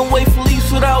blown away for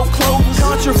leaves without clothes.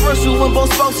 Controversial when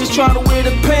both spouses try to wear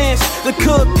the pants. The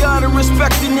cook gotta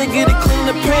respect the nigga to clean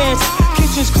the pants.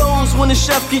 Kitchen's closed when the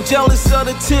chef get jealous of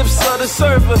the tips of the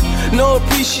server. No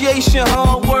appreciation,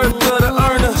 hard work of the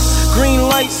earner. Green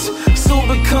lights, soon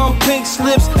become pink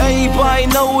slips. Everybody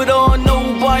know it all,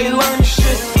 nobody learn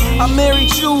shit. I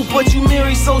married you, but you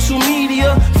married social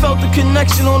media. Felt the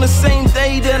connection on the same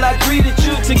day that I greeted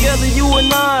you. Together, you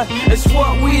and I, it's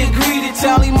what we agreed to.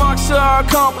 Tally marks to our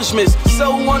accomplishments,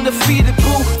 so undefeated,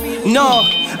 boo. No,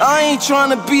 I ain't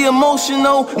trying to be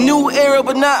emotional. New era,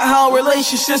 but not how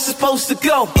relationships supposed to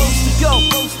go. I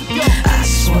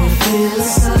just wanna feel the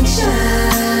sunshine.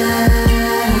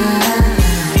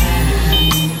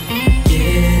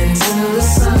 Get into the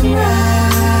sunrise.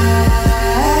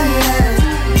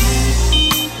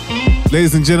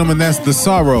 Ladies and gentlemen, that's The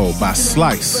Sorrow by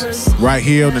Slice, right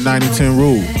here on the 90-10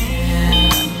 Rule.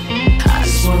 I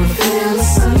just wanna feel the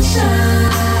sunshine.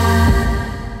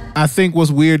 I think what's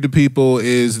weird to people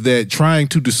is that trying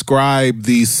to describe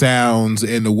these sounds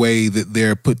in the way that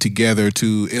they're put together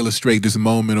to illustrate this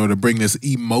moment or to bring this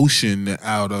emotion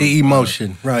out of The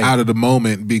emotion, right. out of the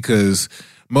moment, because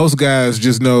most guys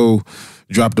just know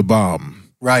drop the bomb.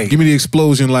 Right. Give me the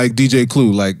explosion like DJ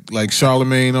Clue, like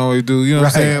Charlemagne always do. You know what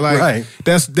I'm saying? Like right.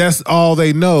 that's all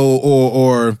they know,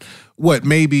 or what?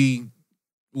 Maybe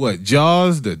what?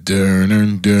 Jaws, the dun.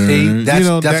 See, that's, you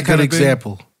know, that's that a good kind of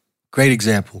example. Great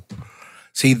example.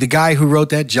 See, the guy who wrote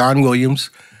that, John Williams,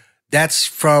 that's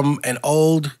from an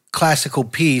old classical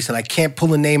piece, and I can't pull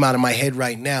the name out of my head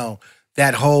right now.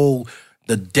 That whole,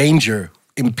 the danger,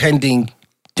 impending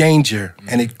danger,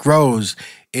 and it grows.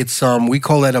 It's we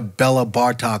call that a Bela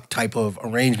Bartok type of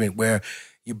arrangement where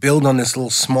you build on this little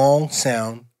small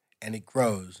sound and it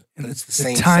grows. And it's the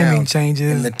same timing sound.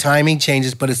 changes. And the timing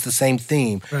changes, but it's the same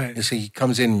theme. Right. And so he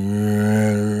comes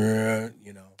in,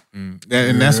 you know.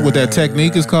 And that's what that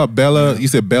technique is called. Bela, you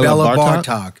said Bela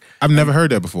Bartok? I've never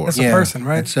heard that before. That's a person,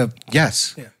 right?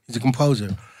 Yes. Yeah. He's a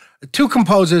composer. Two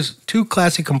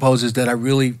classic composers that I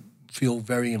really feel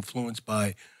very influenced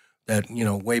by, that, you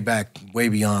know, way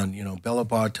beyond, you know, Bela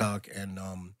Bartok and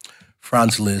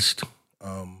Franz Liszt.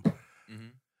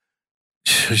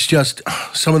 It's just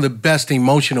some of the best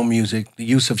emotional music. The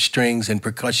use of strings and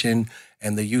percussion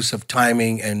and the use of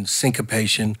timing and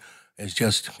syncopation is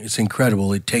just, it's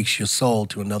incredible. It takes your soul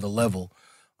to another level.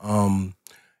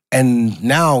 And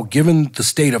now, given the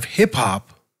state of hip-hop,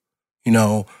 you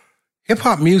know,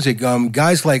 hip-hop music,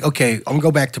 guys like, okay, I'm going to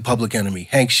go back to Public Enemy,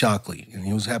 Hank Shockley, and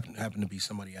he was happened to be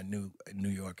somebody I knew in New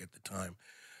York at the time.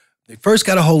 They first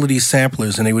got a hold of these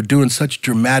samplers, and they were doing such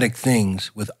dramatic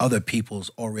things with other people's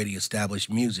already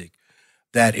established music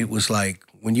that it was like,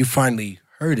 when you finally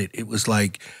heard it, it was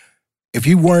like, if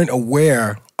you weren't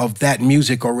aware of that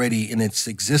music already in its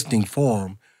existing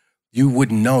form, you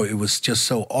wouldn't know it was just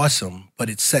so awesome, but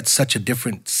it set such a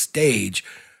different stage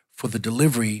for the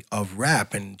delivery of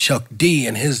rap, and Chuck D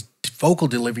and his vocal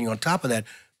delivery on top of that.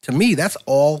 To me, that's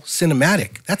all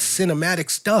cinematic. That's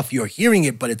cinematic stuff. You're hearing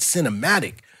it, but it's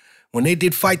cinematic. When they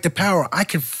did Fight the Power, I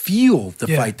could feel the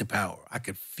Fight the Power. I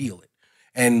could feel it.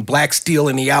 And Black Steel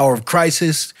in the Hour of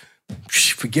Crisis,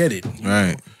 forget it.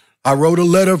 Right. I wrote a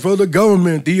letter for the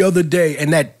government the other day,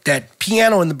 and that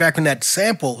piano in the background, that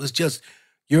sample is just,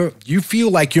 you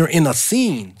feel like you're in a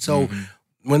scene. So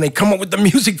when they come up with the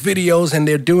music videos and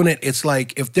they're doing it, it's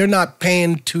like, if they're not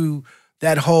paying to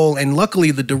that whole, and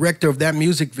luckily the director of that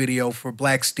music video for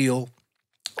Black Steel,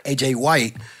 AJ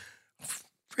White,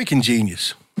 freaking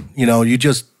genius. You know, you're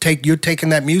taking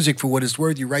that music for what it's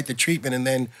worth, you write the treatment, and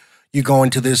then you go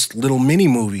into this little mini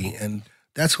movie, and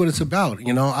that's what it's about.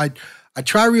 You know, I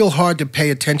try real hard to pay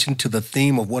attention to the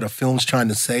theme of what a film's trying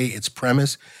to say, its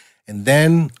premise, and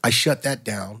then I shut that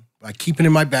down. I keep it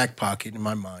in my back pocket, in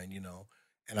my mind, you know,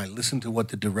 and I listen to what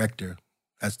the director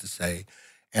has to say,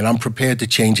 and I'm prepared to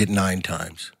change it 9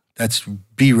 times.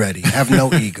 Be ready. Have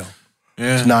no ego.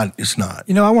 Yeah. It's not.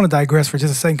 You know, I want to digress for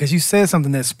just a second because you said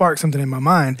something that sparked something in my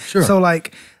mind. Sure. So,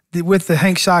 like, with the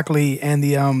Hank Shockley and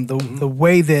the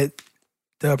way that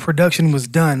the production was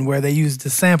done, where they used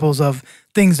the samples of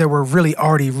things that were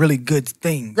already really good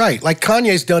things. Right, like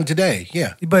Kanye's done today,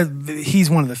 yeah. But he's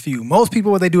one of the few. Most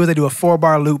people, what they do is they do a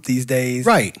 4-bar loop these days.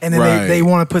 Right. And then they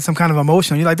want to put some kind of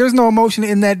emotion. You're like, there's no emotion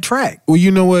in that track. Well, you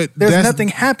know what? There's nothing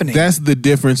happening. That's the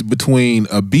difference between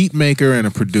a beat maker and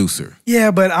a producer.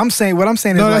 Yeah, but what I'm saying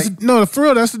is for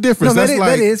real, that's the difference. No,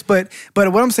 that is. But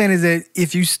what I'm saying is that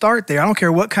if you start there, I don't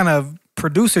care what kind of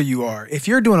producer you are. If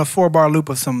you're doing a 4-bar loop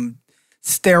of some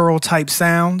sterile type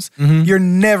sounds, you're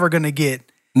never going to get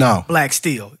Black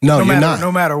Steel. No, you're not.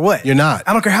 No matter what. You're not.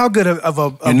 I don't care how good of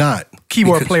a you're not.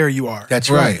 Keyboard player you are.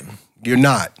 That's right. You're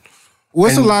not. Well,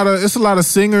 it's a lot of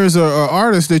singers or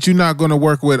artists that you're not going to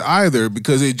work with either,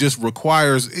 because it just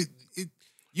requires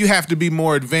you have to be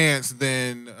more advanced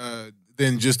than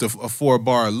than just a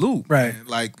 4-bar loop. Right. Man.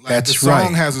 Like That's the song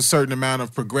right. has a certain amount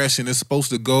of progression. It's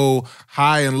supposed to go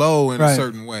high and low in a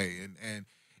certain way. And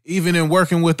even in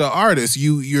working with the artist,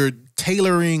 you're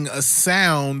tailoring a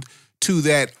sound to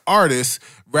that artist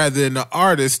rather than the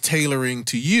artist tailoring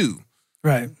to you.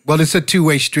 Right. Well, it's a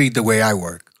two-way street the way I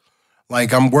work.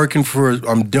 Like I'm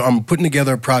putting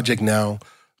together a project now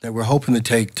that we're hoping to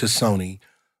take to Sony.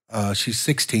 She's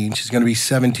 16. She's going to be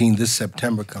 17 this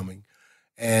September coming.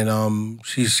 And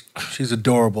she's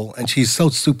adorable, and she's so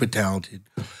super talented.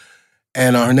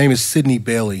 And her name is Sydney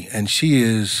Bailey, and she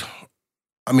is,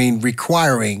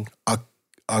 requiring a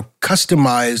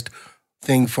customized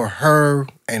thing for her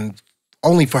and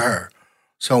only for her.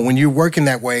 So when you're working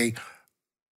that way,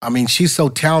 she's so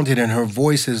talented, and her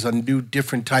voice is a new,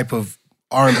 different type of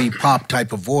R&B pop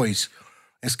type of voice.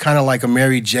 It's kind of like a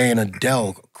Mary J and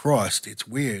Adele crossed. It's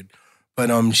weird, but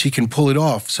she can pull it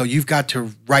off. So you've got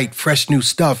to write fresh new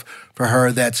stuff for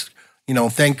her. That's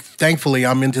thankfully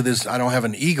I'm into this. I don't have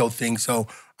an ego thing, so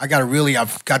I've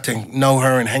got to know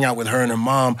her and hang out with her and her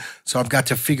mom. So I've got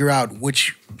to figure out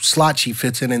which slot she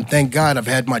fits in. And thank God I've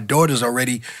had my daughters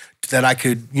already that I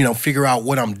could figure out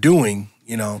what I'm doing.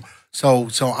 So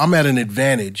I'm at an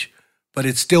advantage, but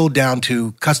it's still down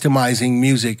to customizing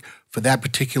music for that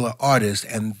particular artist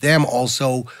and them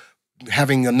also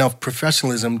having enough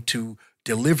professionalism to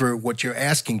deliver what you're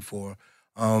asking for.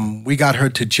 We got her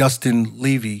to Justin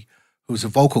Levy, who's a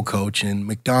vocal coach in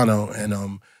McDonough,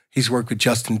 and he's worked with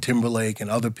Justin Timberlake and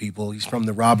other people. He's from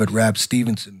the Robert Rab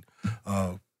Stevenson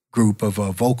group of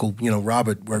vocal.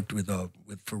 Robert worked with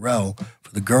Pharrell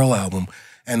for the Girl album.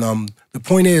 And the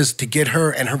point is to get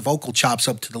her and her vocal chops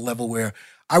up to the level where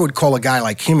I would call a guy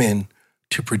like him in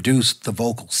to produce the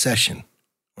vocal session,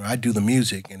 where I do the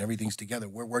music and everything's together.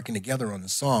 We're working together on the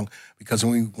song because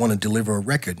we want to deliver a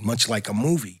record, much like a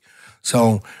movie.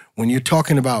 So when you're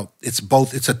talking about it's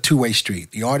a two-way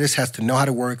street. The artist has to know how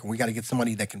to work, and we got to get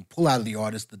somebody that can pull out of the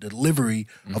artist the delivery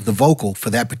of the vocal for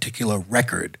that particular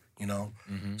record.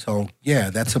 So yeah,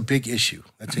 that's a big issue.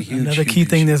 That's a huge. Another key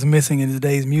thing that's missing in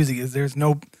today's music is there's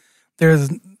not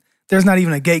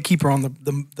even a gatekeeper on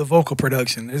the vocal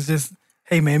production. It's just,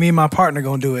 hey man, me and my partner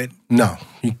gonna do it. No,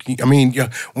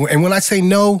 and when I say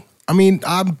no,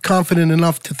 I'm confident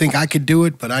enough to think I could do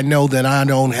it, but I know that I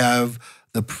don't have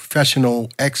the professional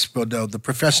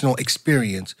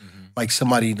experience like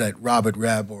somebody that Robert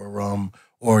Rab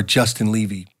or Justin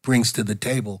Levy brings to the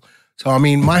table. So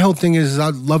my whole thing is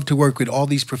I'd love to work with all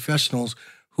these professionals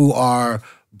who are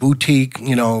boutique,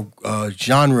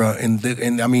 genre,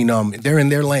 they're in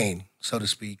their lane, so to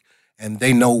speak, and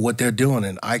they know what they're doing,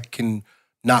 and I can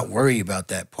not worry about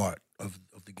that part of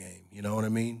the game. You know what I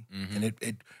mean? Mm-hmm.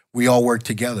 And we all work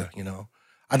together.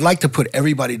 I'd like to put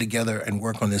everybody together and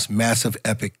work on this massive,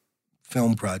 epic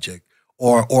film project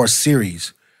or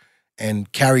series,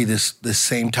 and carry this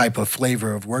same type of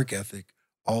flavor of work ethic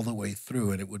all the way through,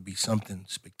 and it would be something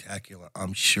spectacular.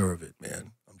 I'm sure of it,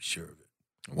 man. I'm sure of it.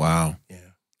 Wow.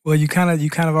 Yeah. Well, you kind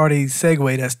of already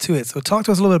segued us to it. So talk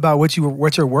to us a little bit about what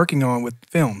you're working on with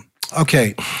film.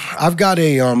 Okay, I've got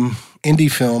a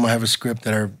indie film. I have a script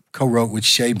that I co-wrote with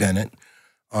Shay Bennett,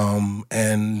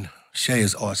 and Shay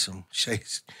is awesome. Shay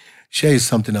is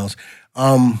something else.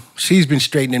 She's been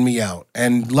straightening me out,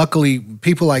 and luckily,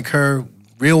 people like her,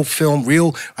 real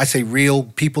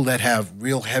people that have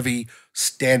real heavy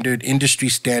standard, industry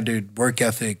standard work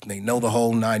ethic. They know the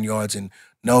whole 9 yards and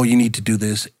know you need to do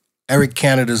this. Eric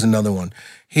Canada's another one.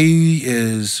 He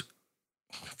is,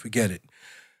 forget it.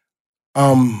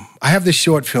 I have this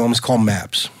short film. It's called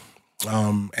Maps,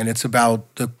 and it's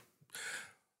about the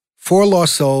 4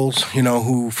 lost souls,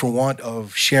 who for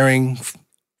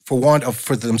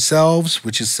themselves,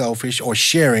 which is selfish, or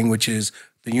sharing, which is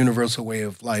the universal way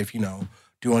of life,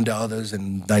 do unto others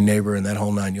and thy neighbor and that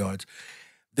whole 9 yards.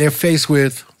 They're faced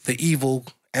with the evil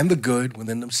and the good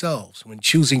within themselves when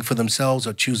choosing for themselves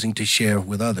or choosing to share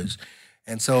with others.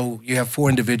 And so you have 4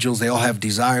 individuals, they all have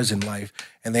desires in life,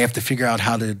 and they have to figure out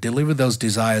how to deliver those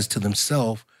desires to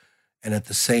themselves and at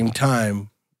the same time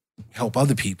help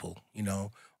other people,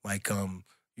 like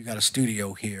you got a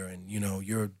studio here and,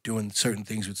 you're doing certain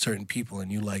things with certain people, and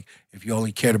if you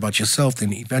only cared about yourself,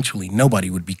 then eventually nobody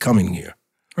would be coming here.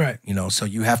 Right. So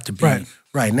you have to be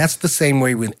right. And that's the same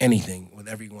way with anything, with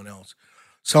everyone else.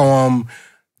 So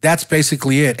that's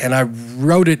basically it. And I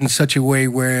wrote it in such a way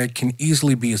where it can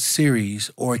easily be a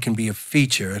series or it can be a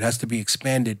feature. It has to be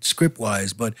expanded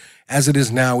script-wise. But as it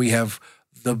is now, we have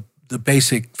the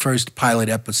basic first pilot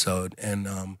episode. And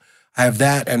I have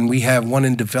that, and we have one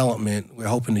in development we're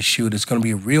hoping to shoot. It's going to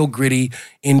be a real gritty,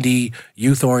 indie,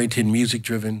 youth-oriented,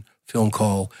 music-driven film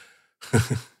called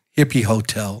Hippie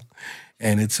Hotel.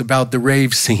 And it's about the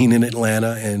rave scene in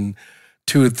Atlanta and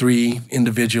 2 or 3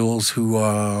 individuals who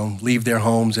leave their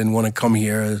homes and want to come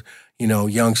here,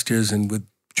 youngsters and with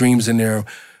dreams in their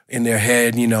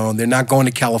head, they're not going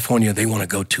to California. They want to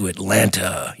go to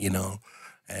Atlanta,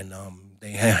 and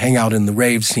they hang out in the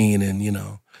rave scene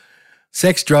and,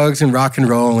 sex, drugs, and rock and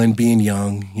roll and being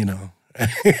young,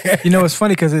 It's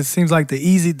funny because it seems like the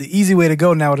easy way to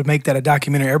go now to make that a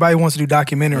documentary. Everybody wants to do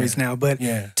documentaries now, but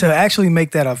to actually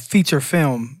make that a feature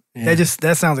film,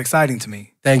 that sounds exciting to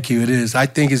me. Thank you. It is. I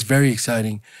think it's very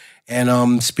exciting.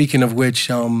 And speaking of which,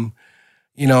 I'm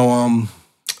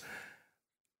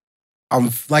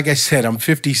like I said, I'm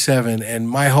 57, and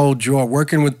my whole draw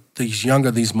working with these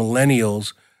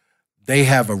millennials, they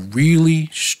have a really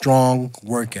strong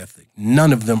work ethic.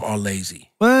 None of them are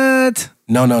lazy. What?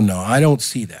 No. I don't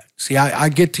see that. See, I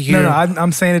get to hear. No,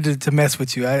 I'm saying it to mess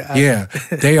with you. Yeah,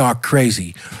 they are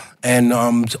crazy. And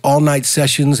all-night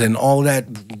sessions and all that,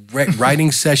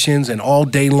 writing sessions and all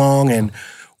day long. And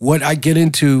what I get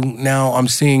into now, I'm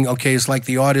seeing, okay, it's like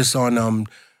the artist on,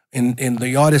 in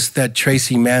the artist that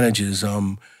Tracy manages,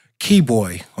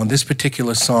 Keyboy, on this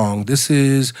particular song. This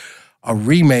is a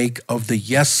remake of the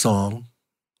Yes song,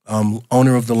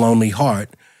 Owner of the Lonely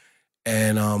Heart.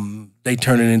 And they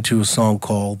turn it into a song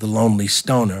called The Lonely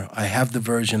Stoner. I have the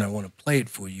version. I want to play it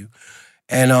for you.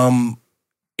 And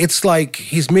it's like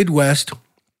he's Midwest.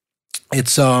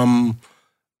 It's I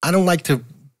don't like to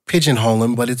pigeonhole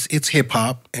him, but it's hip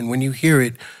hop. And when you hear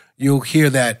it, you'll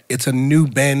hear that it's a new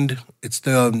bend. It's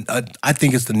I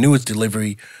think it's the newest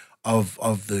delivery of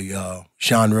the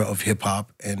genre of hip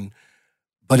hop.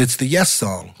 But it's the Yes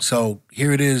song. So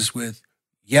here it is with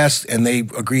Yes, and they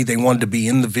agreed they wanted to be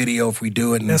in the video if we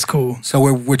do it. And that's cool.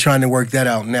 So we're trying to work that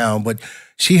out now. But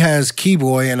she has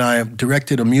Keyboy, and I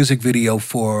directed a music video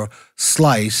for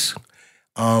Slice.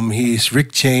 He's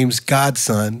Rick James'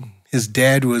 godson. His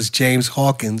dad was James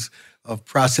Hawkins of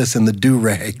Process and the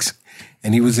Do-Rags,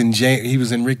 and he was in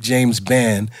Rick James'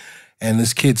 band. And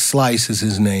this kid Slice is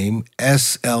his name,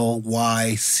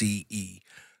 Slyce.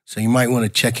 So you might want to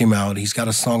check him out. He's got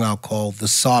a song out called The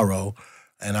Sorrow.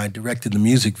 And I directed the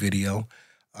music video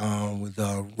with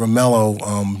Romello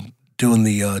doing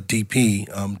the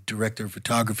DP, director of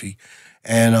photography.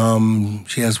 And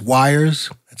she has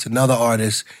Wires, that's another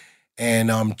artist,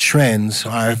 and Trends.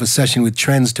 I have a session with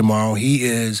Trends tomorrow. He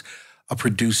is a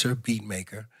producer, beat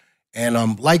maker.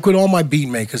 And like with all my beat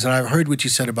makers, and I heard what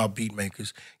you said about beat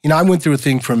makers, I went through a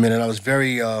thing for a minute. I was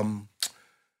very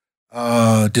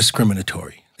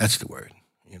discriminatory. That's the word.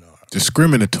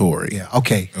 Discriminatory. Yeah,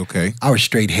 okay. I was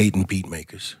straight hating beat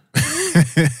makers.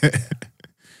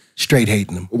 Straight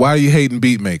hating them. Why are you hating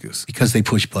beat makers? Because they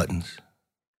push buttons.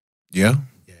 Yeah?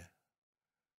 Yeah.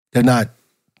 They're not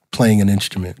playing an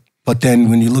instrument. But then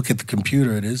when you look at the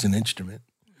computer, it is an instrument.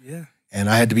 Yeah. And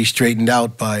I had to be straightened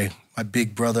out by my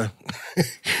big brother,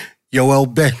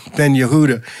 Yoel Ben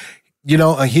Yehuda.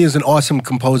 He is an awesome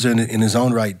composer in his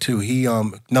own right too. He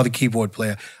another keyboard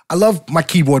player. I love my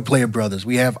keyboard player brothers.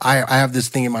 I have this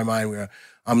thing in my mind where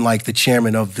I'm like the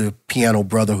chairman of the piano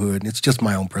brotherhood. It's just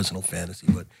my own personal fantasy,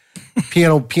 but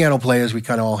piano players, we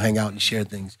kind of all hang out and share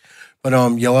things. But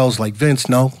Yoel's like, Vince,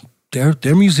 no, they're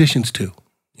musicians too.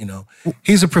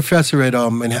 He's a professor at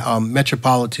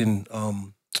Metropolitan.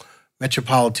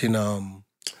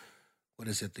 What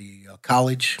is it? The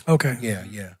college. Okay.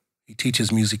 Yeah. He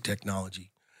teaches music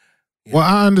technology. Yeah. Well,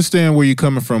 I understand where you're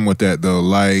coming from with that, though.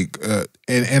 Like,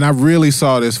 and I really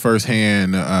saw this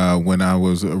firsthand when I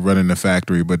was running the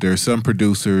factory. But there's some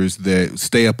producers that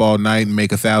stay up all night and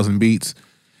make 1,000 beats,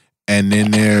 and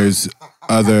then there's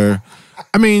other.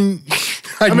 I mean,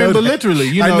 but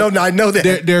literally, I know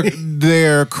that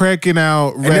they're cranking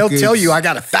out records. And they'll tell you, I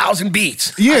got 1,000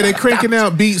 beats. Yeah, they're cranking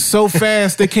out beats so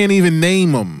fast they can't even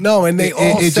name them. No, and they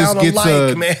all sound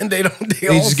alike, man. They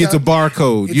just gets a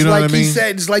barcode. You know what I mean?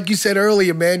 It's like you said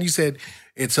earlier, man. You said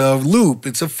it's a loop.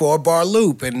 It's a 4-bar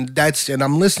loop, and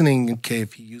I'm listening. Okay,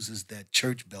 if he uses that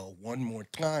church bell one more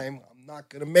time, I'm not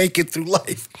gonna make it through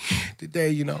life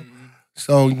today.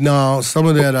 So no, some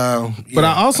of that. But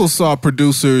I also saw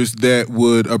producers that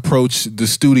would approach the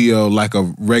studio like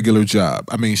a regular job.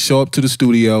 I mean, show up to the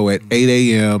studio at 8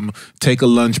 a.m., take a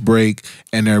lunch break,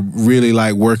 and they're really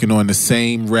like working on the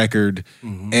same record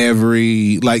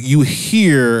like you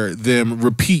hear them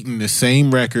repeating the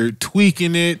same record,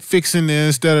 tweaking it, fixing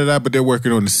this, but they're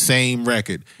working on the same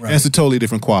record. Right. That's a totally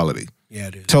different quality. Yeah,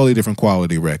 it is. Totally different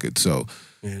quality record. So.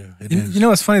 Yeah, it is.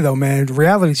 What's funny though, man?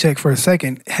 Reality check for a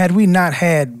second. Had we not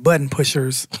had button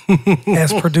pushers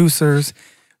as producers,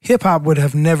 hip hop would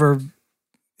have never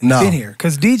No. been here.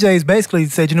 Because DJs basically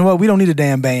said, you know what, we don't need a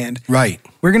damn band. Right.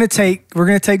 We're gonna take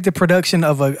the production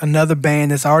of another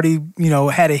band that's already,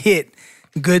 had a hit,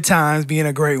 Good Times being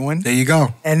a great one. There you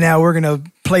go. And now we're gonna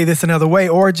play this another way,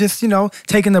 or just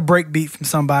taking the break beat from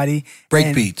somebody,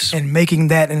 Break beats, and making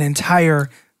that an entire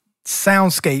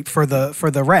soundscape for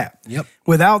the rap. Yep.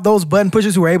 Without those button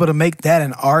pushers who were able to make that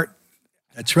an art,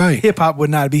 That's right. hip hop would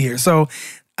not be here. So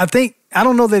I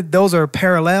don't know that those are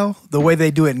parallel, the way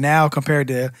they do it now compared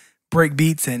to break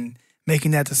beats and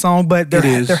making that the song, but there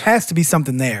has to be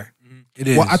something there. It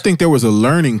is. Well, I think there was a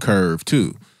learning curve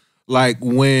too. Like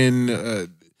when,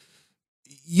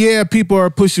 people are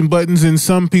pushing buttons, and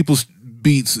some people's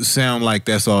beats sound like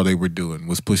that's all they were doing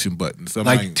was pushing buttons. I'm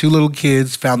like two little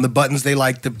kids found the buttons they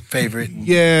liked, the favorite.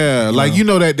 Yeah, like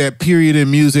that period in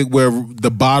music where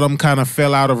the bottom kind of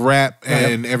fell out of rap,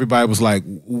 and everybody was like,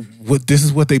 "What? This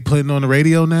is what they putting on the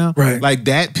radio now?" Right. Like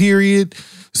that period.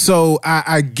 So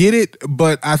I get it,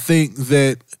 but I think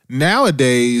that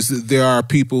nowadays there are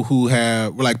people who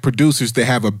have, like producers, that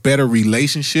have a better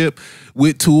relationship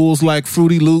with tools like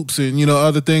Fruity Loops and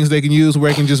other things they can use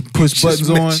where they can just push buttons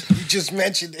on. You just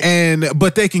mentioned it.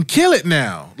 But they can kill it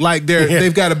now. Like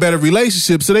they've got a better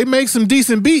relationship, so they make some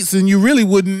decent beats, and you really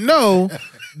wouldn't know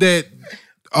that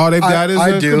all they've got is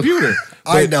a computer.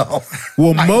 I know.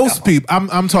 Well, most people.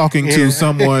 I'm talking to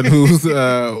someone who's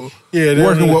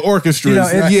working with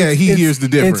orchestras. He hears the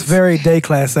difference. It's very day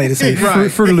class to say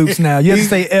Right. Fruity Loops now. You have to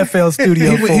say FL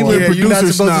Studio 4. You're not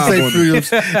producer supposed to say snob Fruity Loops.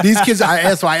 These kids, I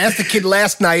asked the kid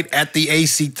last night at the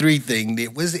AC3 thing.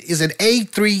 Is it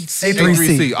A3C?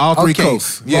 A3C, all three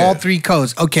coasts. Yeah. All three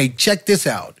coasts. Okay, check this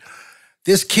out.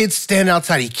 This kid's standing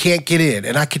outside. He can't get in,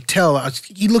 and I could tell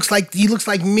he looks like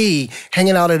me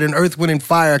hanging out at an Earth, Wind, and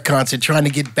Fire concert, trying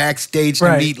to get backstage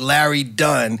to meet Larry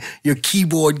Dunn. Your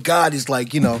keyboard god is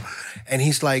like, and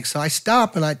he's like. So I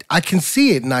stop, and I can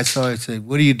see it, and I said,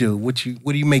 "What do you do? What do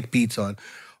you make beats on?"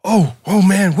 Oh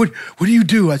man, what do you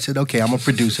do? I said, "Okay, I'm a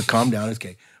producer. Calm down.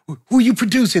 Okay, who are you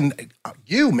producing?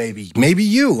 You maybe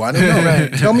you. I don't know.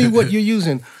 Tell me what you're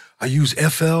using." I use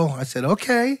FL. I said,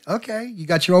 okay. You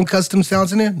got your own custom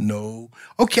sounds in there? No.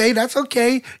 Okay, that's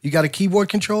okay. You got a keyboard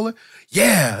controller?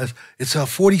 Yeah, it's a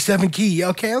 47 key.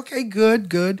 Okay,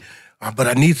 good. But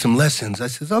I need some lessons. I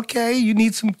said, okay, you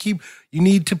need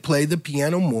to play the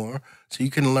piano more so you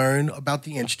can learn about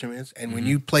the instruments. And when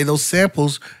you play those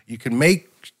samples, you can make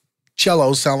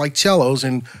cellos sound like cellos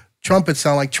and trumpets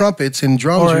sound like trumpets and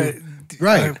drums.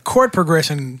 Right. Chord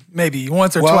progression maybe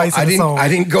once or twice in a song. I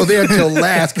didn't go there until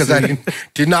last because I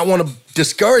did not want to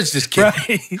discourage this kid.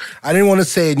 Right. I didn't want to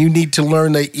say, and you need to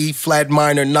learn the E flat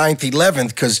minor 9th, 11th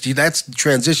because that's the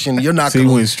transition. You're not going to.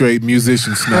 He went straight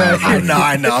musician snob.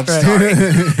 I know. I'm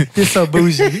sorry. You're so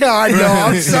bougie. Yeah, I know.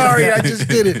 I'm sorry. I just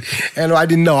did it. And I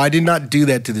didn't know. I did not do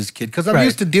that to this kid because I'm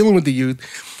used to dealing with the youth.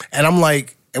 And I'm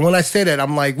like, and when I say that,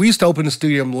 I'm like, we used to open the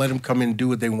studio and let them come in and do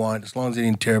what they want as long as they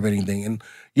didn't tear up anything. And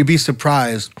you'd be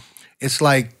surprised. It's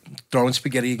like throwing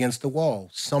spaghetti against the wall.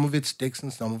 Some of it sticks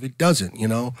and some of it doesn't,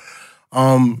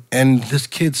 And this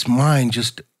kid's mind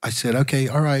I said, okay,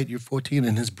 all right, you're 14.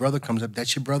 And his brother comes up.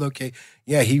 That's your brother? Okay.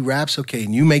 Yeah, he raps. Okay.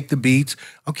 And you make the beats.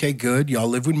 Okay, good. Y'all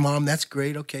live with mom. That's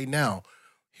great. Okay, now,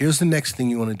 here's the next thing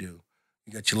you want to do.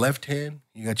 You got your left hand,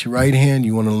 you got your right hand.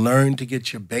 You want to learn to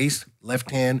get your bass, left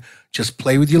hand. Just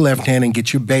play with your left hand and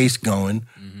get your bass going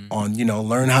on,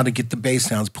 learn how to get the bass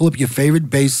sounds. Pull up your favorite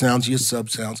bass sounds, your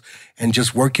sub sounds, and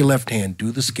just work your left hand.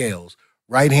 Do the scales.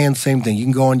 Right hand, same thing. You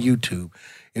can go on YouTube.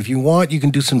 If you want, you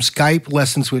can do some Skype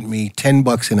lessons with me,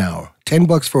 $10 an hour.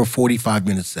 $10 for a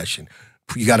 45-minute session.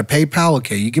 You got a PayPal?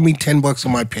 Okay, you give me $10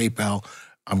 on my PayPal.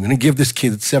 I'm going to give this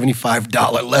kid a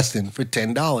 $75 lesson for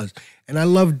 $10. And I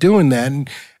love doing that. And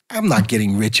I'm not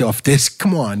getting rich off this.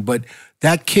 Come on. But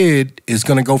that kid is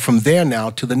going to go from there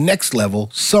now to the next level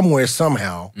somewhere,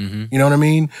 somehow. You know what I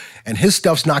mean? And his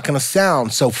stuff's not going to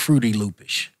sound so Fruity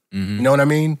Loopish. You know what I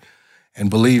mean? And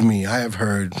believe me, I have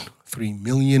heard 3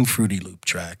 million Fruity Loop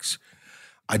tracks.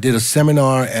 I did a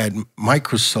seminar at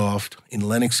Microsoft in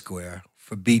Lenox Square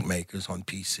for beat makers on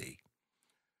PC.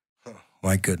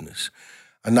 My goodness.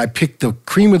 And I picked the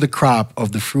cream of the crop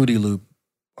of the Fruity Loop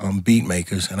beat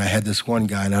makers, and I had this one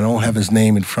guy, and I don't have his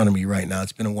name in front of me right now.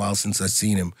 It's been a while since I've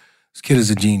seen him. This kid is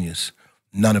a genius.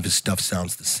 None of his stuff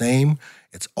sounds the same.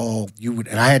 It's all you would,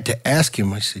 and I had to ask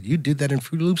him. I said, "You did that in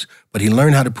Fruity Loops?" But he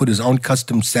learned how to put his own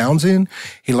custom sounds in.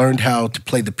 He learned how to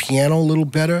play the piano a little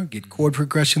better, get chord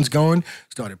progressions going.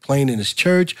 Started playing in his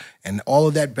church, and all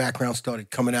of that background started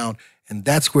coming out, and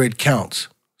that's where it counts.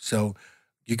 So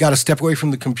you got to step away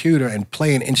from the computer and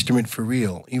play an instrument for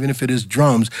real. Even if it is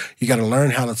drums, you got to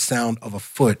learn how the sound of a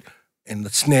foot and the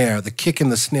snare, the kick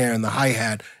and the snare and the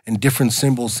hi-hat and different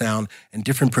cymbal sound and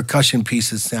different percussion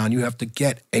pieces sound. You have to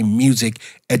get a music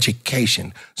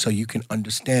education so you can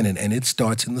understand it. And it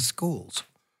starts in the schools.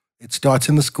 It starts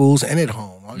in the schools and at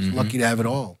home. I was lucky to have it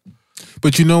all.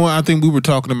 But you know what? I think we were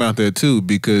talking about that too,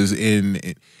 because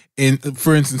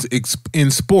for instance,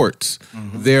 in sports,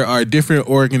 there are different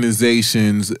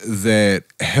organizations that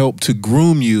help to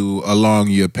groom you along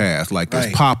your path. Like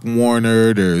there's Pop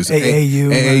Warner, there's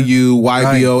AAU,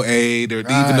 YBOA, there's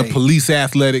even the Police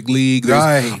Athletic League.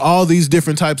 There's all these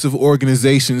different types of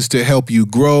organizations to help you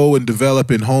grow and develop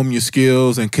and hone your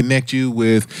skills and connect you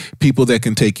with people that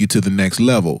can take you to the next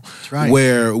level. That's right.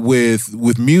 Where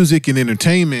with music and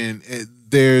entertainment,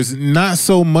 there's not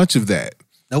so much of that.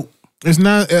 Nope. It's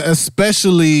not,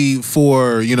 especially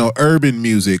for, urban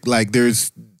music. Like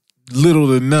there's little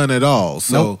to none at all.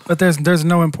 So, nope. But there's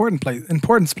no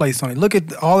importance placed on it. Look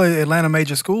at all the Atlanta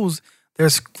major schools.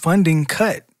 There's funding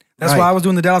cut. That's why I was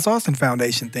doing the Dallas Austin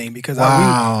Foundation thing, because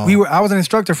I was an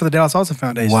instructor for the Dallas Austin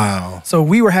Foundation. Wow. So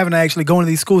we were having to actually go into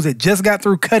these schools that just got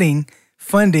through cutting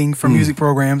funding for music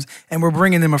programs, and we're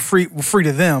bringing them a free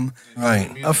to them,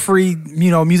 a free,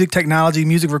 music technology,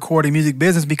 music recording, music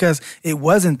business, because it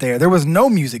wasn't there. There was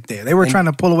no music there. They were trying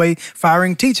to pull away,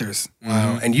 firing teachers.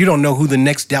 Wow. And you don't know who the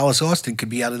next Dallas Austin could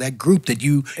be out of that group that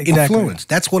you influenced.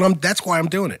 That's why I'm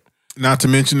doing it. Not to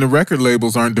mention the record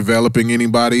labels aren't developing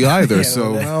anybody either.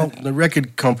 Well, the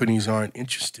record companies aren't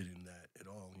interested in that at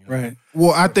all. Right.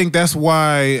 Well, I think that's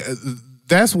why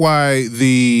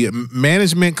the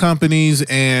management companies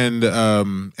and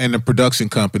the production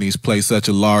companies play such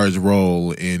a large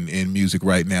role in music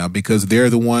right now, because they're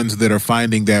the ones that are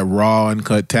finding that raw,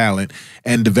 uncut talent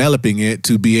and developing it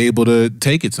to be able to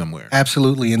take it somewhere.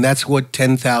 Absolutely, and that's what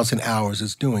 10,000 Hours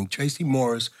is doing. Tracy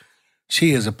Morris,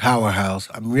 she is a powerhouse.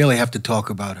 I really have to talk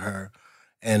about her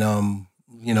and,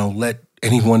 let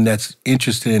anyone that's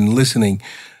interested in listening.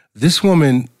 This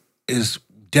woman is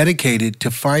dedicated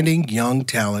to finding young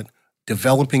talent,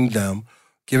 developing them,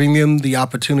 giving them the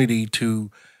opportunity to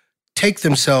take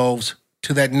themselves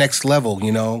to that next level,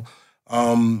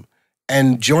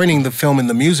 and joining the film and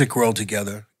the music world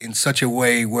together in such a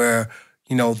way where,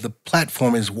 the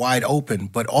platform is wide open,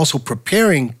 but also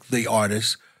preparing the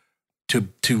artists to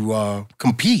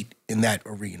compete in that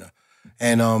arena.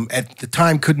 And at the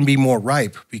time couldn't be more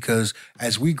ripe, because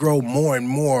as we grow more and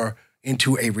more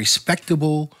into a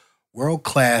respectable,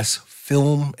 world-class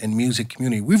film and music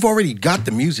community. We've already got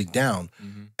the music down.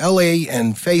 LA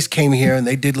and Face came here and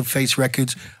they did the Face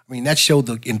Records. I mean, that showed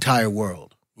the entire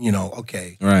world,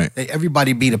 Right.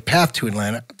 Everybody beat a path to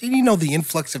Atlanta. Did you know the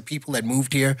influx of people that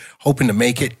moved here hoping to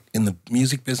make it in the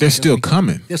music business? They're still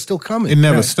coming. They're still coming. It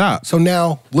never stops. So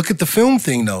now look at the film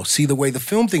thing, though. See the way the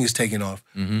film thing is taking off.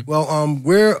 Well,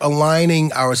 we're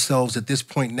aligning ourselves at this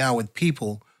point now with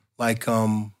people like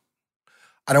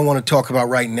I don't want to talk about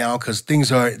right now because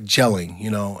things are gelling,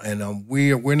 and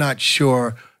we're not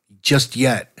sure just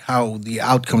yet how the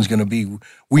outcome's going to be.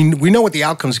 We know what the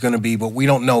outcome's going to be, but we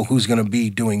don't know who's going to be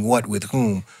doing what with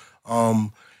whom.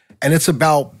 And it's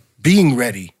about being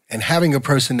ready and having a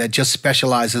person that just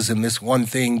specializes in this one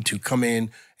thing to come in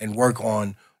and work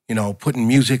on, putting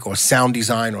music or sound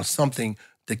design or something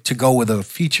to go with a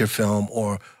feature film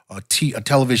or a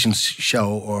television show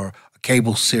or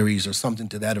cable series or something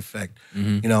to that effect,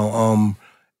 and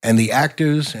the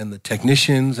actors and the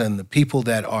technicians and the people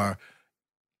that are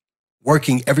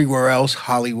working everywhere else,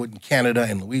 Hollywood and Canada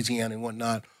and Louisiana and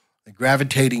whatnot, they're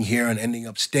gravitating here and ending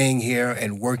up staying here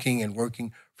and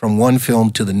working from one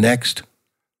film to the next.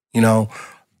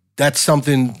 That's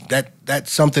something that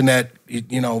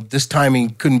this timing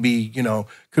couldn't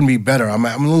be better. I'm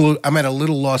at a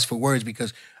little loss for words,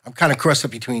 because I'm kind of crossed up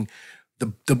between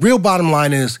the real bottom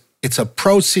line is, it's a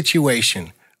pro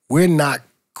situation. We're not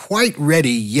quite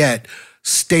ready yet,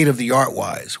 state-of-the-art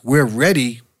wise. We're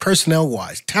ready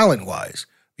personnel-wise, talent-wise,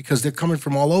 because they're coming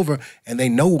from all over and they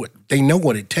know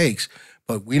what it takes.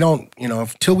 But we don't,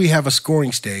 until we have a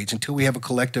scoring stage, until we have a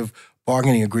collective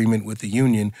bargaining agreement with the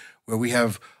union where we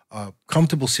have a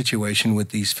comfortable situation with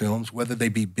these films, whether they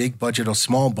be big budget or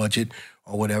small budget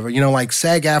or whatever. Like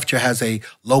SAG-AFTRA has a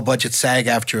low-budget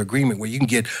SAG-AFTRA agreement where you can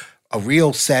get a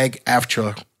real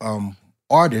SAG-AFTRA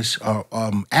artist or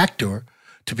actor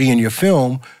to be in your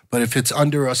film, but if it's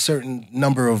under a certain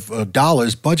number of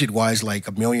dollars budget-wise, like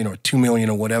 $1 million or $2 million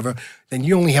or whatever, then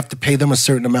you only have to pay them a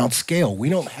certain amount scale. We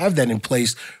don't have that in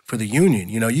place for the union.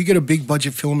 You get a big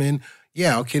budget film in,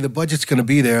 the budget's going to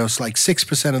be there. It's like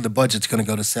 6% of the budget's going to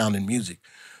go to sound and music.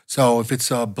 So if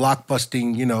it's a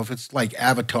blockbusting, if it's like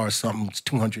Avatar or something, it's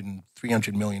 $200 and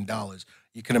 $300 million.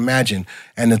 You can imagine.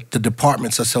 And the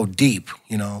departments are so deep,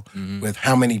 with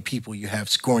how many people you have,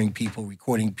 scoring people,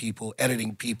 recording people,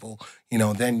 editing people,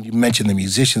 then you mention the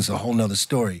musicians, a whole nother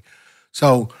story.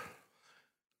 So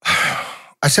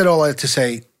I said all that to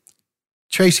say,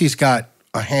 Tracy's got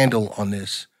a handle on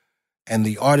this, and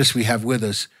the artists we have with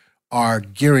us are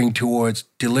gearing towards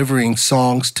delivering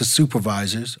songs to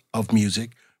supervisors of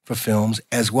music for films,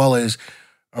 as well as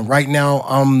right now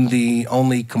I'm the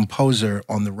only composer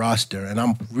on the roster, and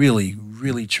I'm really,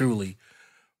 really, truly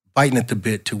biting at the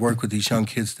bit to work with these young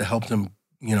kids to help them,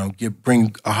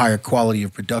 bring a higher quality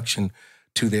of production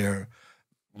to their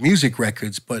music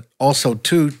records, but also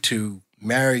to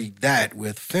marry that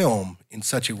with film in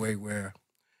such a way where,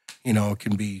 it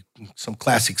can be some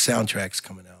classic soundtracks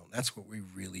coming out. That's what we're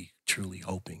really, truly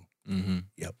hoping. Mm-hmm.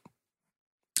 Yep.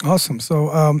 Awesome.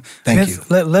 So, thank you.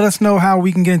 Let us know how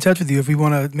we can get in touch with you if we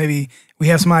want to. Maybe we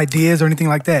have some ideas or anything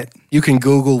like that. You can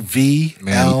Google VLEEV.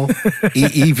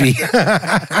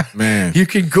 Man, you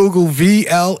can Google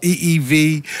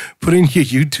VLEEV. Put in your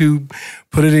YouTube.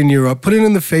 Put it in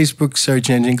the Facebook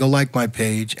search engine. Go like my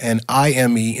page. And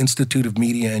IME, Institute of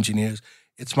Media Engineers.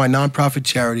 It's my nonprofit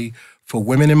charity for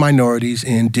women and minorities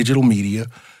in digital media.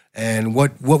 And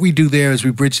what we do there is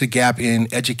we bridge the gap in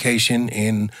education,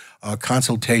 in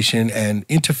consultation, and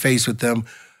interface with them.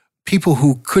 People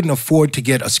who couldn't afford to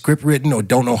get a script written or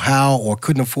don't know how, or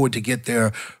couldn't afford to get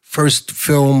their first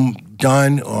film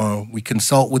done, or we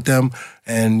consult with them.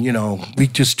 And, we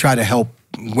just try to help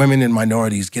women and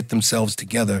minorities get themselves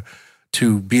together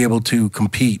to be able to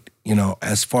compete,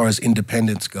 as far as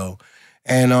independence go.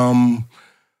 And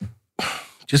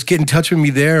just get in touch with me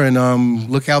there, and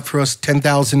look out for us.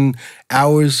 10,000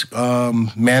 hours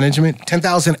management,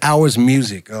 10,000 hours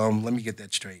music. Let me get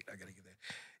that straight. I gotta get that.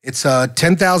 It's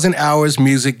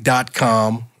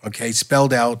 10,000hoursmusic.com. Okay,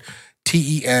 spelled out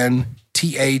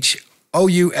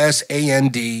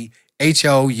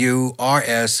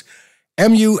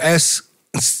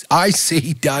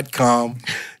TENTHOUSANDHOURSMUSIC.com.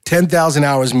 10,000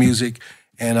 hours music,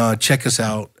 and check us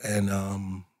out. And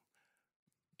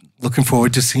looking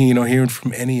forward to seeing, hearing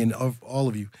from any and of all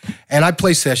of you. And I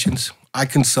play sessions. I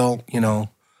consult,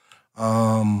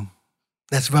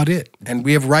 that's about it. And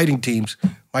we have writing teams.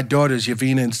 My daughters,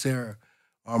 Yavina and Sarah,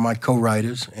 are my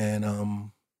co-writers, and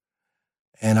I'm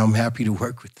happy to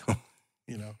work with them,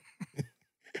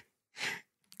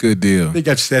 Good deal. I think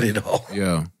I've said it all.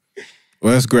 Yeah.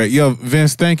 Well, that's great. Yo,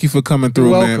 Vince, thank you for coming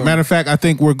through, You're man. welcome. Matter of fact, I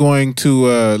think we're going to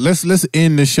let's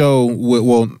end the show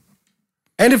with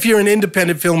And if you're an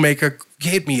independent filmmaker,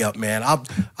 hit me up, man.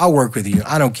 I'll work with you.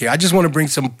 I don't care. I just want to bring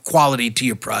some quality to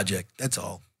your project. That's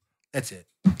all. That's it.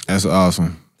 That's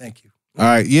awesome. Thank you. All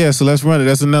right, yeah, so let's run it.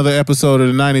 That's another episode of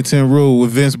the 90-10 Rule with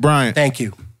Vince Bryant. Thank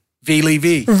you.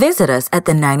 VLEV. Visit us at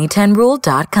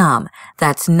the9010rule.com.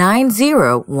 That's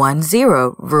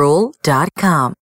 9010rule.com.